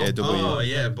know, BAW. Oh,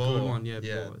 yeah, good Ball. one. Yeah,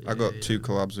 Yeah. Ball. I got yeah, 2 yeah.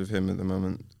 collabs with him at the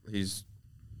moment. He's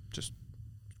just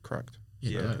cracked.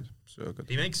 Yeah. So good. So good.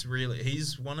 He makes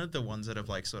he's one of the ones that have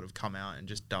like sort of come out and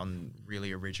just done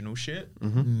really original shit.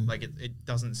 Mm-hmm. Like it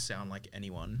doesn't sound like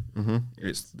anyone. Mm-hmm.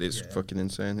 It's yeah. fucking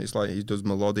insane. It's like he does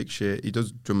melodic shit. He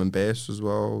does drum and bass as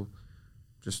well.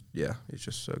 Just it's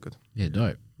just so good. Yeah,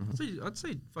 dope. I'd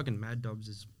say fucking Mad Dubs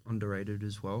is underrated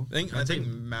as well. I think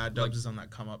Mad Dubs is on that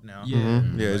come up now. Yeah.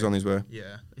 Mhm. Yeah, he's on his way.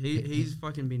 Yeah. He's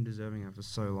fucking been deserving that for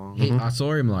so long. I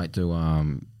saw him like do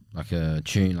like a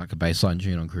tune, like a bassline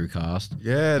tune on Crewcast.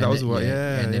 Yeah, that And was then- what.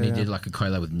 Yeah, And then he yeah. did like a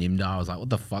collab with Nimda. I was like, what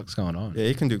the fuck's going on? Yeah,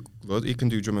 he can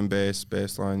do drum and bass,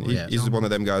 bass line. Yeah. He's one of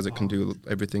them guys that can do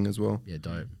everything as well. Yeah,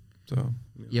 dope. So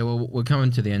Yeah, well, we're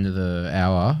coming to the end of the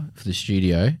hour for the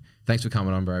studio. thanks for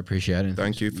coming on, bro. I appreciate it.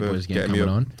 Thank you for boys again getting me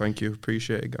coming on. on. Thank you.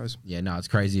 Appreciate it, guys. Yeah, no, it's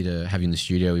crazy to have you in the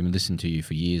studio. We've been listening to you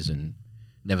for years and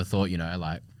never thought, you know,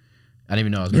 like, I didn't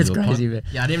even know I was going It's to do a crazy, man.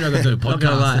 Yeah, I didn't even know I was going to do a Not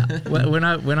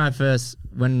gonna podcast.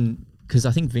 lie. Because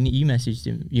I think Vinny, you messaged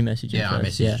him. You messaged him Yeah, I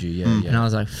first, messaged you. Yeah, yeah. And I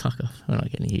was like, fuck off. We're not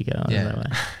getting Hugo. Yeah. No way.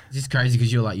 It's just crazy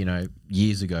because you're like, you know,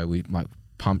 years ago we like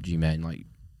pumped you, man. Like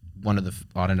one of the,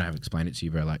 I don't know how to explain it to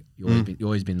you, bro. Like you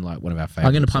always been like one of our favorites.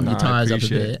 I'm going to pump your Nah, I tires up a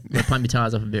appreciate bit. I'm gonna pump your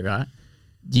tires up a bit, right?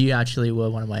 You actually were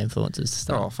one of my influences to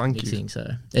start Oh, thank you. mixing, so it's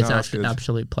No, that's actually good.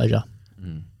 absolute pleasure.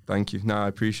 Thank you. No, I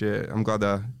appreciate it. I'm glad.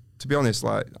 To be honest,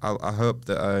 like I hope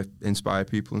that I inspire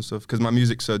people and stuff because my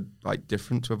music's so like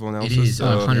different to everyone else's. It is. So,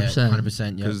 100%. 100%.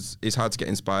 Yeah. because it's hard to get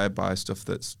inspired by stuff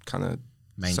that's kind of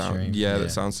Mainstream, that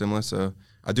sounds similar. So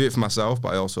I do it for myself,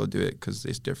 but I also do it because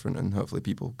it's different, and hopefully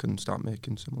people can start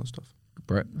making similar stuff.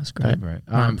 Bro, That's great. bro.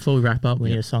 Before we wrap up, we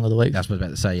need a song of the week. That's what I was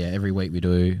about to say. Yeah, every week we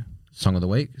do song of the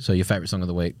week. So your favorite song of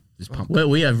the week is pump.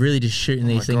 We are really just shooting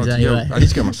these Oh my things God, anyway. I need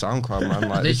to get my SoundCloud, man.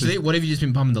 Like, this Literally, is, what have you just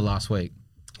been pumping the last week?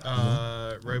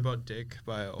 Robot Dick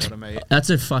by Automate. That's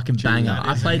a fucking banger.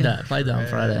 I played that. On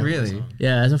Friday. Really?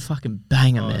 Yeah, it's a fucking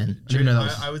banger, Oh, man. Didn't know that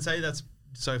was- I would say that's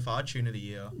so far tune of the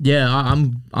year. Yeah,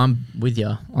 I'm with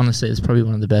you. Honestly, it's probably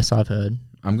one of the best I've heard.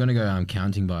 I'm gonna go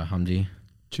Counting by Humdy.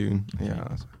 tune.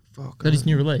 Yeah. Fuck. That is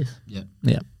new release. Yeah.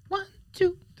 Yeah. 1,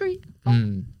 2, 3.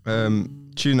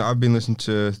 Tune that I've been listening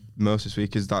to most this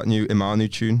week is that new Imanu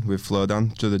tune with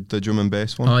Flowdan, to the drum and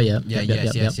bass one. Oh yeah. Yeah,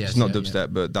 Yep. yes. It's not yeah,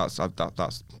 dubstep, but that's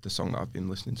the song that I've been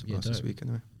listening to Yeah, most this dope. week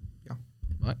anyway.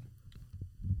 Right.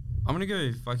 I'm gonna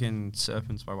go fucking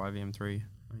Serpents by YVM3.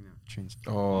 I think that tune's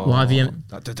Oh, YVM,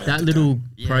 that that little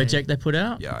Yeah. project they put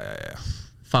out. Yeah.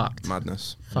 Fucked.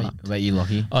 Madness. Fucked. About you,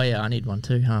 Lockie? Oh yeah, I need one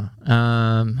too, huh?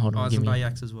 Hold Oh, on, it's give by me.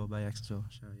 Yax as well. By Yax as well.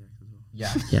 Shout out Yax as well.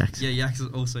 Yeah. Yaks. Yeah, Yax is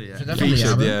also yeah. So that's on the Featured,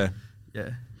 album? yeah. Yeah,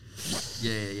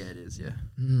 it is. Yeah.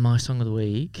 My song of the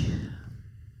week.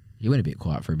 You went a bit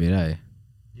quiet for a bit, eh?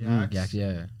 Yeah.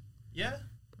 Yeah. Yeah.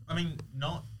 I mean,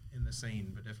 not in the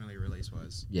scene, but definitely release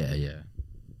wise. Yeah.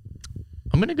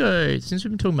 I'm gonna go. Since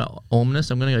we've been talking about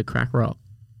ominous, I'm gonna go Crack Rock.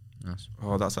 Nice.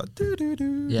 Oh, that's that. Do.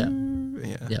 Yeah.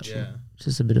 Yeah. Yeah. Yeah. It's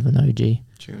just a bit of an OG.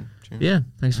 Tune. Yeah.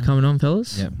 Thanks for coming on,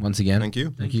 fellas. Yeah. Once again. Thank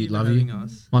you. Thank you. for Love having you.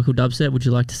 us. Michael Dubstep, would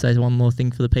you like to say one more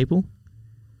thing for the people?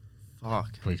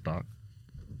 Fuck. Please, Mark.